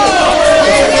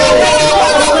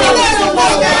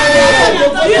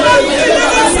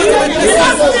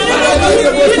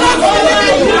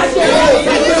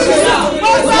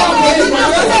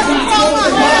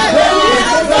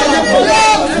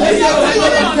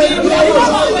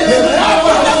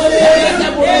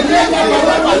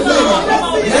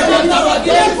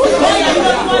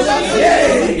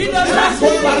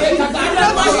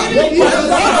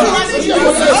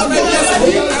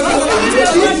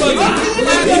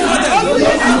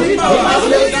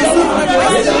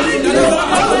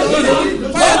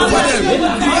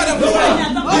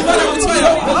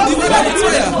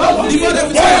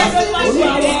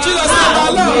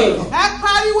 Ẹ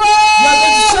pariwo.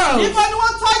 Níbo ni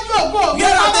wọ́n tọ́jú ògo mi?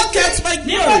 Where have they kept my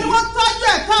Níbo glory? ni wọ́n tọ́jú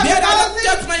ẹ̀ka mi? Where have they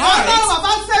kept my heart? Ọlọ́run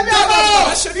bàbá ń ṣe bí ọmọ.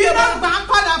 Iná gbà ń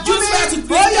padà fún Use fire to mi.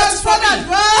 bring Ó yẹ justice for sọ́dà me.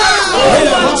 gbọ́.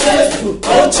 Orúkọ Jésù.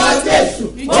 Orúkọ Jésù.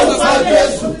 Orúkọ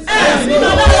Jésù.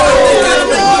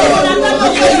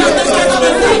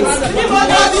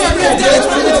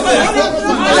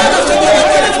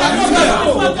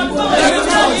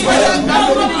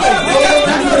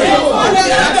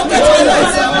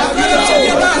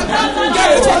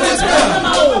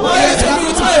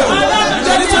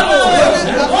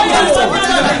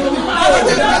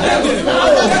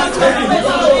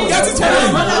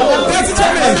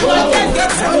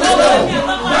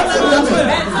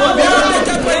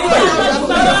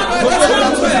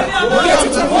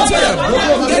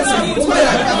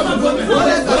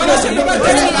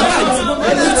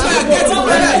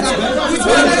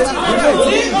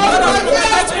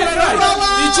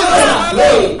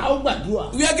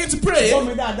 We are going to pray.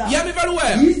 Hear me very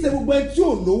well. Kì í ṣe gbogbo ẹni tí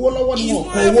ò lówó lọ́wọ́ ni It's wọ́n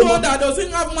not kọ owó everyone mọ́. that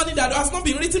doesn't have money that has not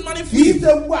been written money for Kì í you. ṣe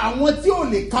gbogbo àwọn tí ò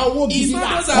lè ka owó It's gidi not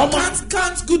là those that kọ́mọ́.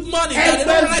 can't good money that they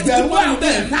don't write good money with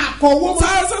them. Ká kọ owó mọ́.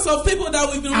 Thousands of people that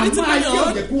we've been written money Àmọ́ ayé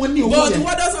ò jẹ́ kí wọ́n ní on, owó but yẹn.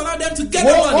 what doesn't allow them to get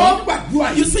the Wọ́n ó money? gbàdúrà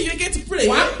You yìí. say you're going to pray.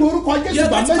 Wàá porúkọ Jésù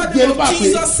You're bá going to call the méje name ló bá of pè.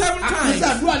 Jesus 7 times. Àkùsà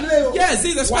àdúrà nílé o. Yes,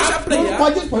 this is a special Wàá prayer. porúkọ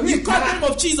Jésù pẹ̀lú You call the ìtara. name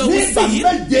of Jesus Ní with ìgbà seed.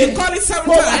 méje. You call it 7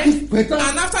 Tó bá ti times. pè tán.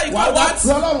 And after you Wàá call wá that, pè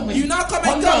Ọlọ́run mi. you now come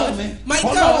and Ọlọ́run God. mi. My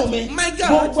Ọlọ́run God. mi. My God.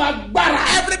 Gbogbo agbára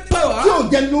Every power tí ò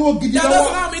jẹ́ lówó gidi that doesn't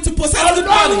lọ́wọ́. allow me to possess good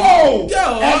money. Ọlọ́run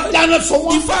God. ẹ dáná sọ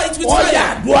wọ́n. You fight with Ọ̀yà fire.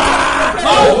 àdúrà.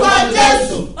 Orúkọ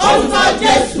Jésù. Orúkọ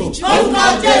Jésù. Orúkọ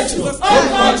Jésù.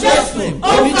 Orúkọ Jésù.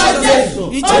 Orúkọ Jésù.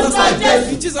 Orúkọ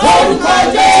Jésù. Orúkọ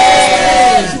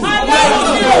Jésù. Ọlọ́run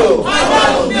mi o.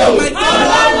 Ọlọ́run mi o.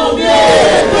 Ọlọ́run mi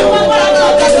o.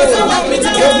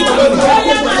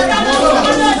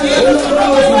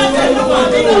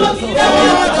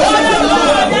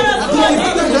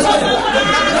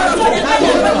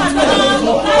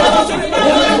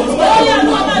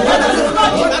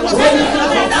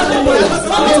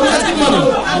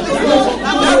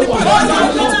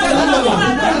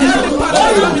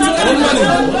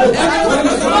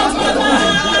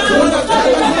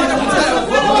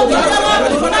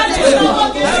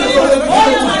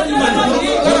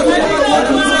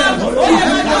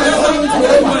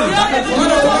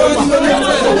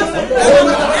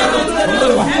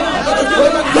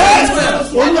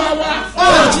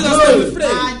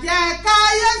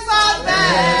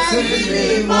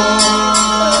 mímọ́.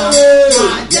 Má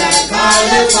jẹ́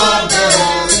káyé sọ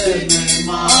bẹ́ẹ̀ sí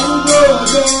mímọ́.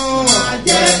 Má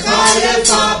jẹ́ káyé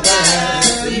sọ bẹ́ẹ̀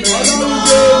sí mímọ́.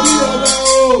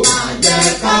 Má jẹ́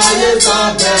káyé sọ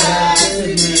bẹ́ẹ̀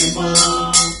sí mímọ́.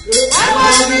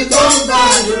 Ẹ̀wọ̀n mi tó ń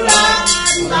gbàdúrà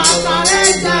ìyàtọ̀ rẹ̀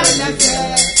jẹ́ lẹ́sẹ̀.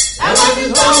 Ẹ̀wọ̀n mi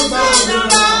tó ń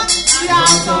gbàdúrà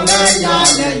ìyàtọ̀ rẹ̀ jẹ́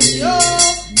lẹ́yìn.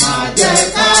 Má jẹ́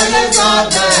káyé sọ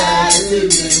bẹ́ẹ̀ sí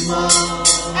mímọ́.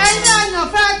 Ẹ̀yin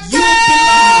àyànfẹ́ gbé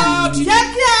jẹ́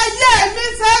kí ayé mi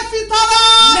ṣe fi tọrọ.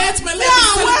 Let my life be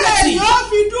celebrated. Ó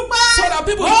fi dúpẹ́. So that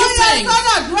people will give thanks.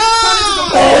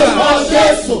 Orúkọ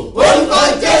Jésù, orúkọ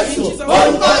Jésù,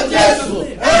 orúkọ Jésù.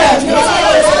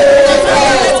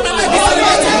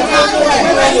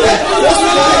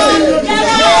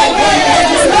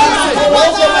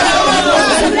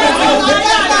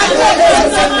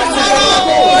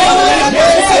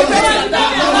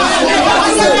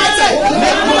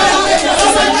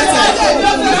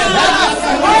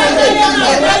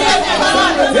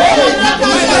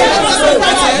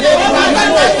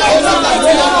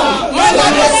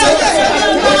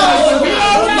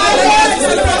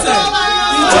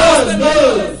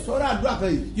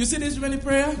 You see this many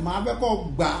prayer?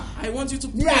 I want you to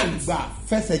pray.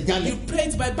 You pray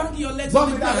it by banging your legs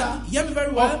on the ground. Hear me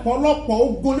very well. A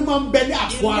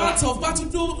lot of battle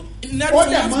do in that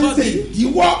body. And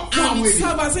it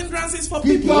serves as hindrances for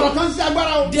people.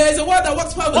 There is a word that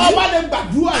works powerfully.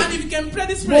 And if you can pray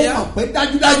this prayer,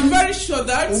 I'm very sure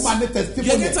that you're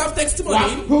going to have testimony.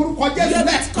 You have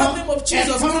the name of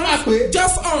Jesus Christ.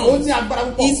 Just on.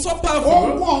 It's so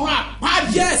powerful.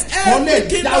 Yes, every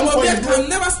kingdom of death can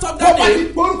never stop that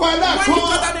name. When you call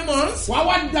that name once,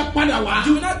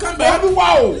 you will not come back.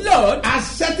 Lord,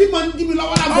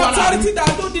 authority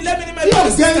that don't delay me in my body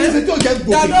system,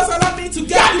 that does allow me to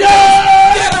get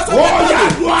out of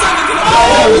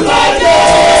my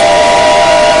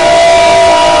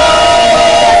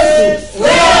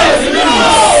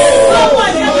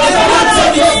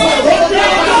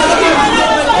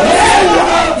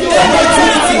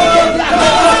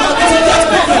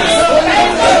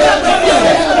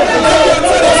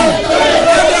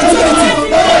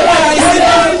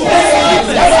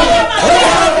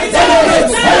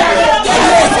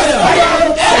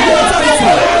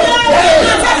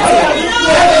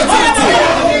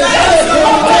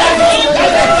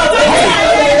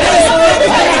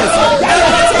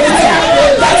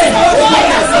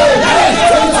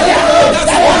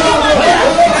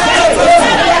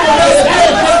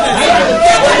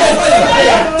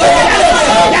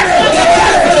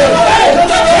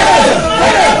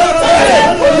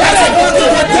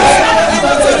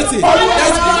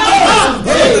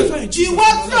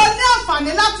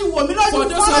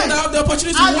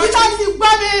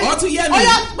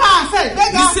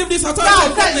receive this authority.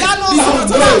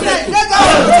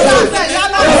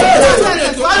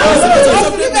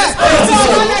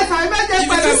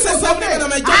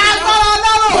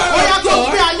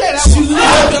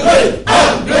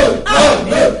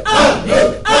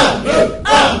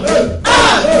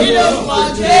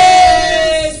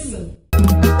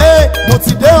 Mo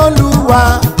ti dé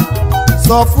Olúwa,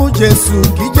 sọ fún Jésù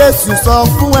kí Jésù sọ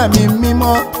fún ẹ̀mí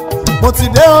mímọ́. Mo ti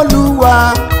dé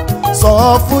Olúwa,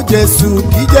 sọ fún Jésù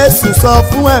kí Jésù sọ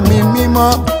fún ẹ̀mí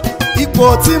mímọ́. Ipò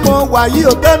tí mo wà yìí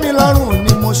ò tẹ́ mi lọ́rùn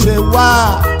ni mo ṣe wá.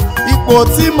 Ipò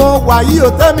tí mo wà yìí ò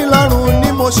tẹ́ mi lọ́rùn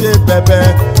ni mo ṣe bẹ̀bẹ̀.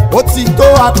 Ó ti tó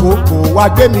àkókò wá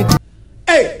gbé mi dì.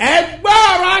 Ẹgbẹ́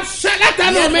ọ̀rọ̀ ṣẹlẹ́tẹ̀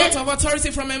ló mi. Yes, of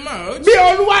authority from a mouth. Bí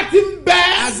Olúwa ti ń bẹ.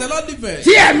 As the Lord liveth.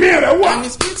 Tí ẹ̀mí rẹ̀ wà.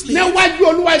 Níwájú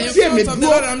Olúwa tí èmi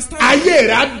dúró. Ayé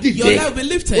rẹ̀ á dìde. Your life will be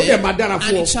lifted. Ó dẹ̀ máa dára fún ọ.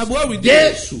 And it shall be well with you.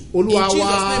 Jésù Olúwa wa. In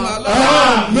Jesus' name our Lord.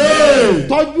 Amen.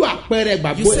 Tọ́jú àpẹẹrẹ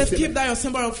ìgbàgbọ́ ẹ̀sìn. You say keep that your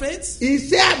symbol of faith.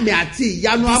 Iṣẹ́ àmì àti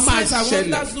ìyanu á máa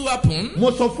ṣẹlẹ̀. Mo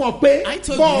sọ fún ọ pé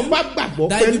bọ́ ọ bá gbàgbọ́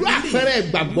pẹ̀lú àpẹẹrẹ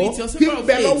ìgbàgbọ́ tí ń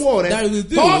bẹ lọ́wọ́ rẹ̀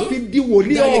tó fi di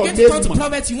wòlíì ọ̀ọ́dẹ mọ̀.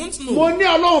 Mo ní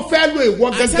Ọlọ́run fẹ́ lo ìwọ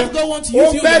gẹ́gẹ́. Ó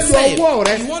fẹ́ lo ọwọ́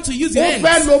rẹ̀. Ó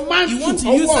fẹ́ lo mántù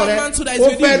ọwọ́ rẹ̀. Ó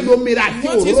fẹ́ lo mìíràn àti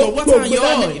òróró tó gbé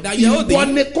dání. Ìwọ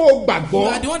ni kó gbàgbọ́.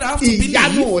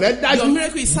 Ìyanu rẹ̀ dájú.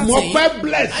 Mo fẹ́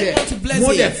bless ẹ. Mo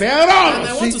dẹ̀ fẹ́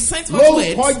rọrùn sí.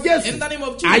 Lórúkọ Jésù.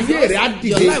 Ayé rẹ̀ á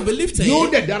dìde. Yóò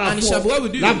dẹ̀ dára fún ọ.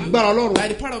 Lágbára Ọlọ́run.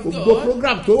 Gbogbo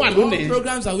program tó wà lónìí.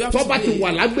 Tó bá ti wà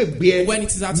lágbègbè ẹ. Make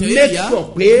sure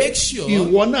pé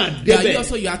ìwọ náà débẹ̀.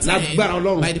 Lágbára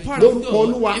Ọlọ́run. Lórúkọ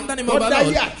Olúwa.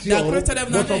 Ọ̀dáyé àti ọ̀run.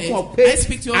 Mo sọ fún ọ pé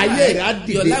ayé rẹ̀ á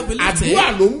dìde. Àdúrà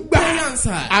ló ń gbà.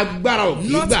 Agbára ò kì í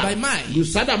gbà.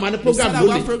 Lùsádà máa ní program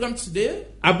lónìí.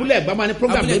 Abúlé Ẹ̀gbá máa ní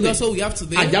program lónìí. Also we have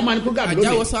today. Àjà máa ní program lónìí.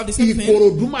 Ajah also have the same thing.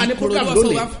 Ìkòròdú máa ní program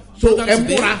lónìí. So ẹ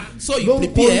múra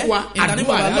lórúkọ Olúwa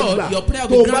àdúrà àgbà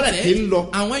tó o bá lè ti ń lọ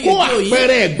kó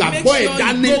àpẹẹrẹ ìgbàgbọ́ ẹ̀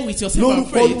dání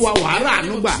lórúkọ Olúwa wàhálà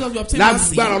ànúgbà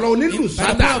lágbára Ọlọ́run nílùú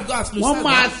Sádà wọ́n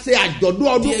máa ṣe àjọ̀dún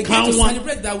ọdún kan wọn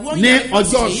ní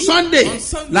ọjọ́ Sunday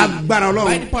lágbára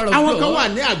Ọlọ́run àwọn kan wà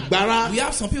ní àgbára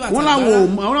wọ́n làwọn ò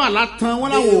mọ àlátán wọ́n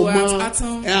làwọn ò mọ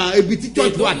ibi tí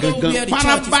church wà gangan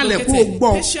farabalẹ̀ kó o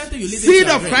gbọ́ Seed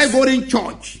of Christ Golden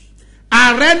Church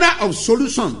Arena of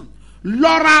Solution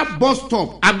Laura bus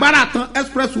stop Agbaratan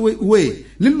expressway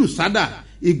nílùú Sádà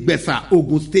Ìgbẹ̀sà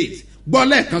Ogun State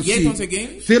gbọ́lẹ̀ kan sí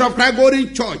Seed of Christ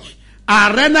Golden Church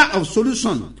Arena of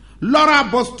Solution Laura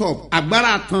bus stop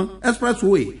Agbaratan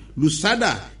expressway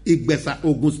Lusada Ìgbẹ̀sà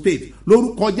Ogun State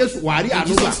lórúkọ Jésù wàrí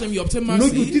ànúgbà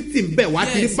lójú títì ń bẹ̀ wá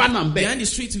kiri bánà ń bẹ̀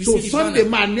so Sunday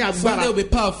máa ní agbára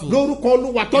lórúkọ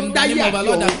Olúwa tó dáyé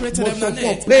àjọ mo sọ fún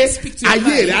ọ pé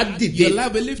ayé rẹ̀ á dìde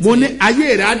mo ní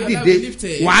ayé rẹ̀ á dìde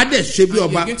wàá dẹ̀ ṣe bí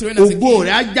ọba ògo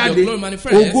rẹ̀ á jáde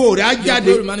ògo rẹ̀ á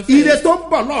jáde ire tó ń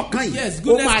bọ̀ lọ́ọ̀kan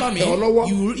yìí ó máa tẹ̀ ọ́ lọ́wọ́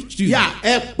yà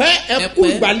ẹ̀pẹ́ ẹ̀kú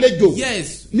ìgbàlejò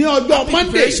ní ọjọ́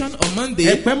Monday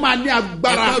ẹ̀pẹ́ máa ní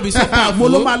agbára mo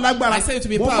ló máa lágbára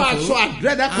mo máa sọ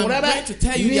àdírẹ́dẹ́ kún rẹ́rẹ́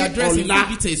ní ọ̀la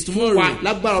fún wa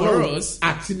lágbára Ọlọ́run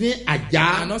àti ní àjà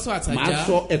máa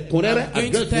sọ ẹ̀kúnrẹ́rẹ́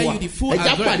àdírẹ́sì wa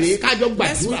ẹ̀já pàdé kájọ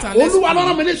gbàdúrà Olúwa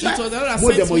lọ́rọ̀ mi níṣẹ́ mo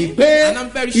dẹ̀ mọ̀ yìí pé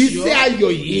iṣẹ́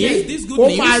ayọ̀ yìí ó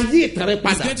máa yí ìtẹ̀rẹ́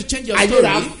padà ayé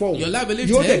rà fọ̀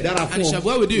yóò dẹ̀ dára fún ọ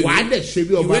wà á dẹ̀ ṣe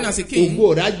bí ọba ògo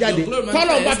rẹ̀ á jáde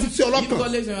kọ́lọ̀ bá ti ṣe ọlọ́kàn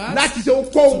láti ṣe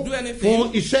okó fún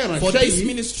iṣẹ́ ìránṣẹ́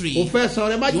yìí o fẹ́ sọ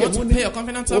rẹ má jẹ̀mú ni o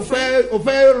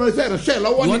fẹ́ ránṣẹ́ ìránṣẹ́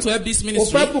lọ́wọ́ ni o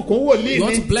fẹ́ bùkún wòlíì ni o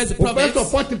fẹ́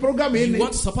support the program yìí ni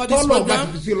tọ́lọ̀ bá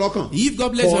ti fi lọ́kàn kọ́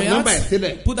nọ́mbà ẹ̀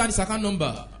sílẹ̀ put down his account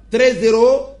number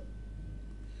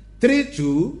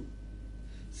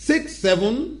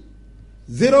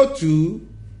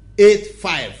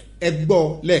 3032670285 ẹ gbọ́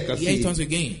lẹ́ẹ̀kan sí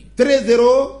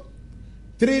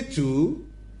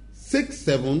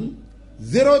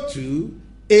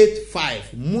 3032670285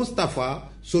 Mustapha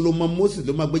Solomon Moses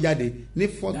ló máa gbé jáde ní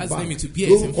Fort Bank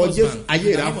lórúkọ Jésù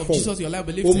ayé rẹ̀ á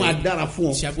fọ́ ó máa dára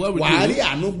fún ọ wàá rí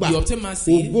àánú gbà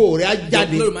ògo rẹ̀ á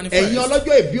jáde ẹ̀yin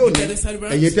ọlọ́jọ́ ìbí òní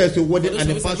ẹ̀yin tẹ́ ẹ ṣe wedding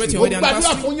anniversary ó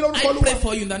gbàdúrà fún yín lórúkọ Olúwa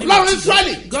Ọlọ́run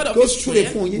Ísírẹ́lì tó súre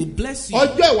fún yín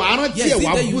ọjọ́ ìwà arántí ẹ̀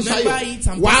wàá bú sáyọ̀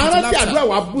wàá arántí àdúrà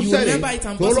wàá bú sẹ́rẹ̀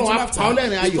tó lọ́wọ́ á pa ọ́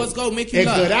lẹ́rìn ayọ̀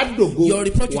ẹ̀gẹ̀ rẹ̀ á dògo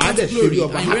wàá dẹ̀ ṣe rí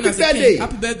ọba happy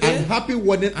birthday and happy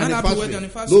wedding anniversary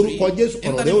lórúkọ Jésù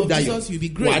ọ̀rọ̀ rẹ̀ ó dayọ̀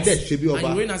wà á dẹ̀ ṣe bí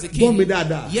ọba gbọ́ mi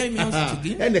dáadáa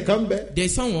ẹnìkan bẹ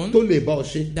tó lè bá ọ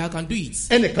ṣe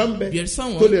ẹnìkan bẹ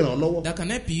tó lè ràn lọ́wọ́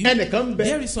ẹnìkan bẹ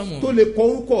tó lè kọ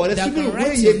orúkọ rẹ sínú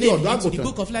ìwé ìyè ní ọ̀dọ́ àgùntàn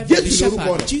Jésù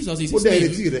lórúkọ rẹ ó dẹ̀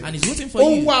retí rẹ ó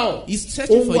ń wá ọ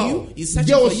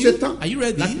jẹ́ o ṣetán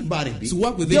láti bá rìn bí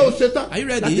jẹ́ o ṣetán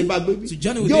láti bá gbé bí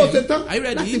jẹ́ o ṣetán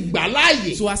láti gbà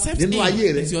láàyè nínú ayé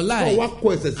rẹ tó wá kọ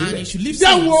ẹsẹ̀ sílẹ̀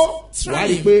jẹ́wọ́ wàá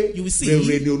rí pé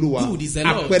rere ni Olúwa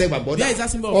àpẹẹrẹ gbàgbọ́ dà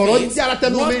ọ̀rọ̀ jẹ́ ara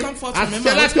tẹnu mi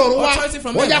àṣẹ láti ọ̀run wá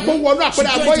wọ́n yà kó wọnú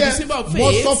àpẹẹrẹ àgbọ̀ yẹn mo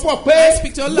sọ fún ọ pé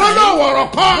gbọ́dọ̀ wọ̀rọ̀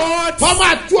kọ́ wọ́n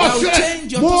máa tú ọ sílẹ̀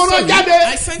mo rán jáde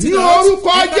ní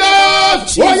orúkọ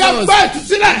Jésù ó yá gbà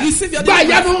ìtúsílẹ̀ gbà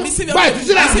ìyanu gbà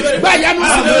ìtúsílẹ̀ gbà ìyanu gbà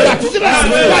ìtúsílẹ̀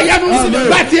gbà ìyanu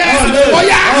gbà tiẹ̀ ó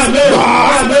yá gbà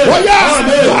ó yá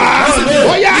gbà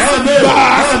ó yá gbà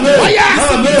ó yá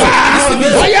gbà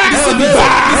ó yá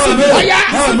gbà ó yá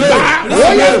gbà ó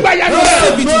yá gbà ìyanu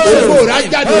òrà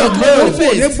jáde òfò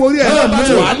ní borí ẹ̀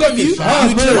wà á lè mi wà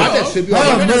á lè ṣe bí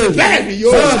ọba bẹ́ẹ̀ ni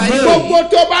yóò gbogbo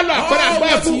tó bá lọ àpẹẹrẹ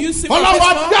àgbẹ̀ fún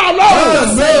ọlọ́wọ́ dá ọlọ́run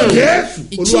Jésù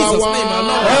Olúwa wa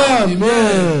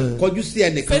kọjú sí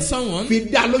ẹnìkan fi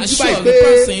dá lójú báyìí pé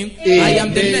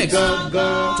èdè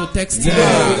gangan to text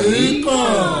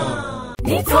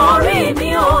nítorí mi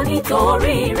ò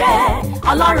nítorí rẹ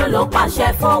Ọlọ́run ló pàṣẹ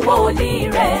fún wòlíì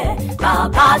rẹ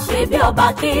Babasebioba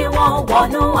kí wọ́n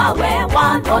wọnú àwẹ̀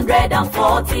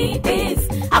 140 days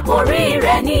àkòrí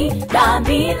rẹ̀ ní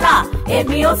gbàmílà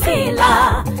èmi ò sì là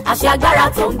àṣẹ agbára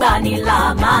tó ń gbani là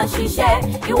máa ṣiṣẹ́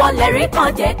ìwọlẹ̀rí kan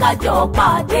jẹ́ kájọ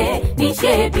pàdé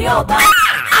Babasebioba.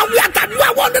 àwẹ̀ àtàdúrà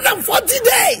 140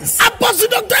 days Apostle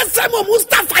Dr. Sept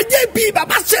Mustapha JB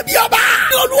Babasebioba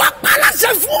ní Olúwa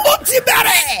pàlàṣẹ fún ó ti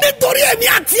bẹ̀rẹ̀ nítorí èmi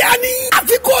àti ẹni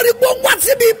àfikún orí gbóngbó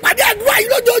síbi ìpàdé àdúrà yìí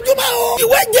lójoojúmọ́ o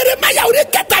ìwé Jeremáyà orí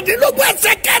 17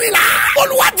 ẹsẹ̀ 14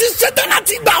 Olúwa ti ṣetán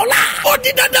láti gbà ọ́ la ó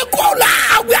di dandan kó o la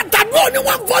àwẹ̀ àtàdúrà ní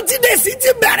 140 days ti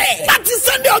bẹ̀rẹ̀ láti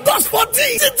Sunday August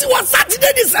 14 títí wọ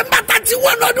Saturday December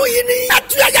 31 ọdún yìí ni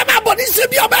ẹtúyẹyẹ máa bọ̀ ní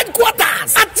Babasebioba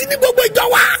headquarters àti ní gbogbo ìjọ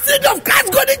wa Seed of Christ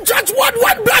Golden Church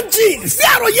worldwide branches sí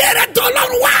àròyé rẹ̀ tó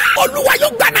Ọlọ́run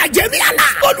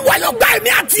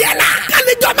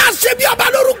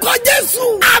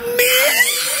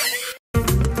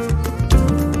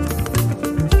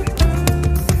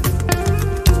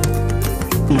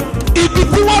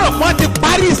wọ́n ti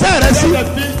parí iṣẹ́ rẹ sí.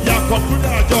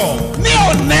 ní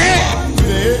òní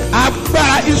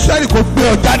agbára Ísírẹ́lì kò gbé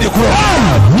ọ jáde kúrò.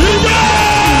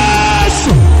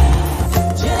 Jésù.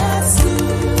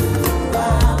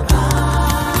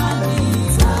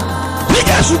 bí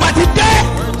Jésù bá ti dé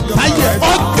ayé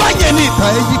ọjọ́ yẹn ní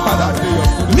ìtàn ẹ yí padà.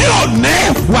 ní òní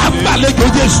wàá gbàlejò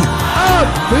Jésù.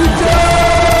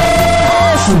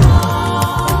 Jésù.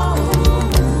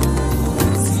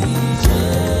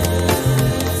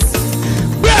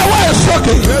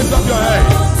 Sókè.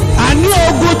 Àní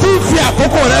ogun tí ń fi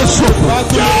àkókò rẹ ṣòfò.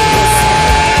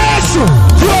 Jésù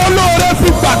tí olóore fi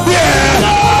gbàgbé ẹ.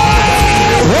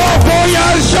 Ogun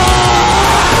yẹn ṣọ́.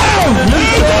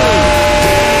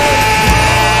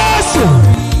 Jésù.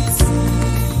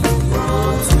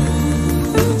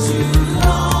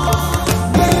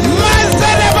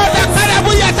 Mẹ́sẹ̀lẹ̀ bàtà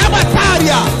kárẹ̀bù yàtá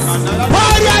bàtàríà.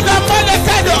 Pọ́ọ̀rìà dà mọ́lẹ̀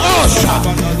kẹ́dọ̀ ọ̀ṣà.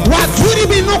 Wàtúrì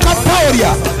bí nùkà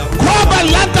pọ́ọ̀rìà. Kọ́ba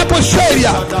lanta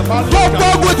bọ̀ṣẹ́rìà gbogbo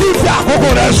ogun tí ń fi àkókò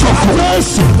rẹ̀ ṣòfò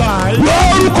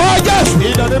lórúkọ Jésù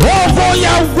òfò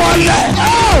yẹn wọlé.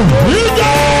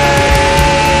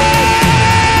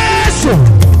 Jésù.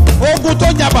 ogun tó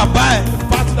jà bàbá ẹ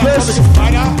Jésù.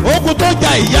 ogun tó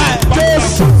jà ìyá ẹ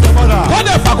Jésù. wọ́n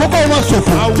dẹ̀ fàkókò wọn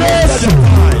ṣòfò Jésù.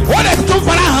 wọ́n dẹ̀ tún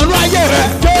fara hàn ní ayé rẹ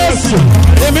Jésù.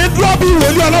 èmi dúró bí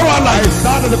wòlíì Ọlọ́run àlàyé.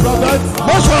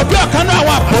 mo sọ̀rọ̀ bí ọ̀kan náà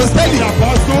àwọn àpòstélì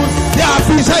tí a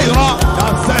fi iṣẹ́ ìran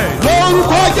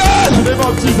lórúkọ Jésù.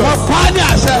 wọ́n pa á ní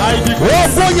àṣẹ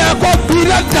ogun yẹn kó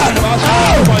gbilẹ̀ dànù.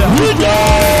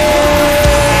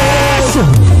 Jésù.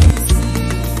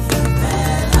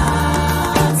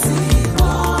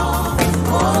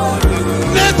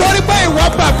 nítorí pé ìwọ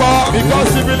gbàgbọ́.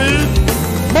 because you believe.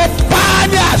 mo pa á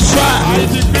ní àṣẹ.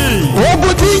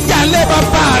 ogun tí ń jà lé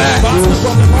bàbá rẹ.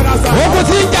 ogun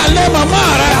tí ń jà lé màmá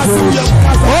rẹ.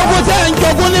 ogun tí ń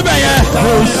jogún níbẹ̀ yẹn.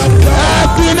 ẹ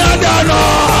gbiná dànù.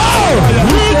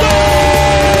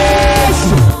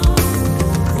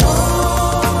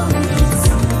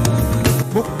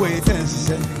 gbogbo èyí tẹ̀ ń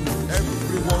ṣiṣẹ́.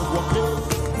 everyone working.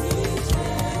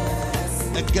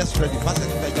 get ready. Pastor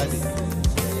Jáde.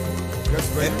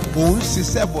 Òun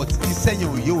ṣiṣẹ́ but iṣẹ́ yẹn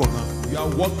ò yé wọ̀ gan. You are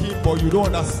working but you don't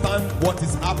understand what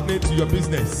is happening to your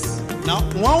business. Now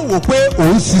wọ́n wò pé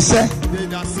òun ṣiṣẹ́.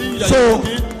 They are seeing that so you are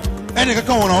working. Ẹnì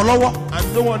kankan wọ̀n ràn ọ́ lọ́wọ́. And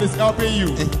no one is helping you.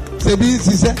 Ṣebí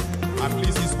ṣiṣẹ́. At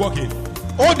least he's working.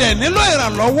 Ó dẹ̀ nílò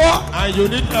ìrànlọ́wọ́. And you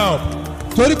need help.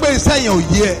 Torí pé iṣẹ́ yẹn ò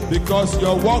yé ẹ. Because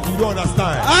your work you don't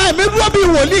understand. Mi dúró bí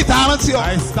wòlíì tá a rántí ọ.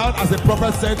 I stand as a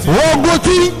prophet sent to you. Ogun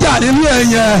tí ń jà nínú ẹ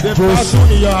yẹn. The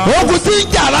battle in your house. Ogun tí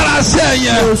ń jà lára ṣẹ́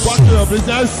yẹn. The battle in your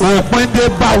business. Òpin dé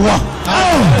bá wa.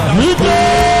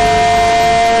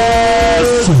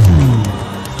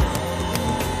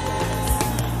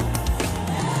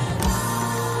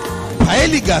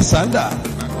 Paeli gasanda.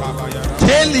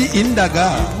 Teli indaga.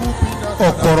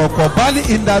 Okoroko bali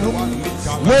indanu.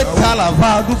 Wetala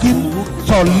vadukin.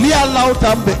 Solia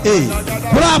lautambe e.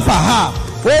 Brafaha.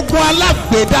 Ogun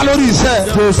alágbèdá lórí iṣẹ́.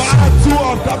 The battle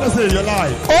of darkness in your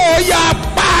life. Ó yá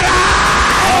para.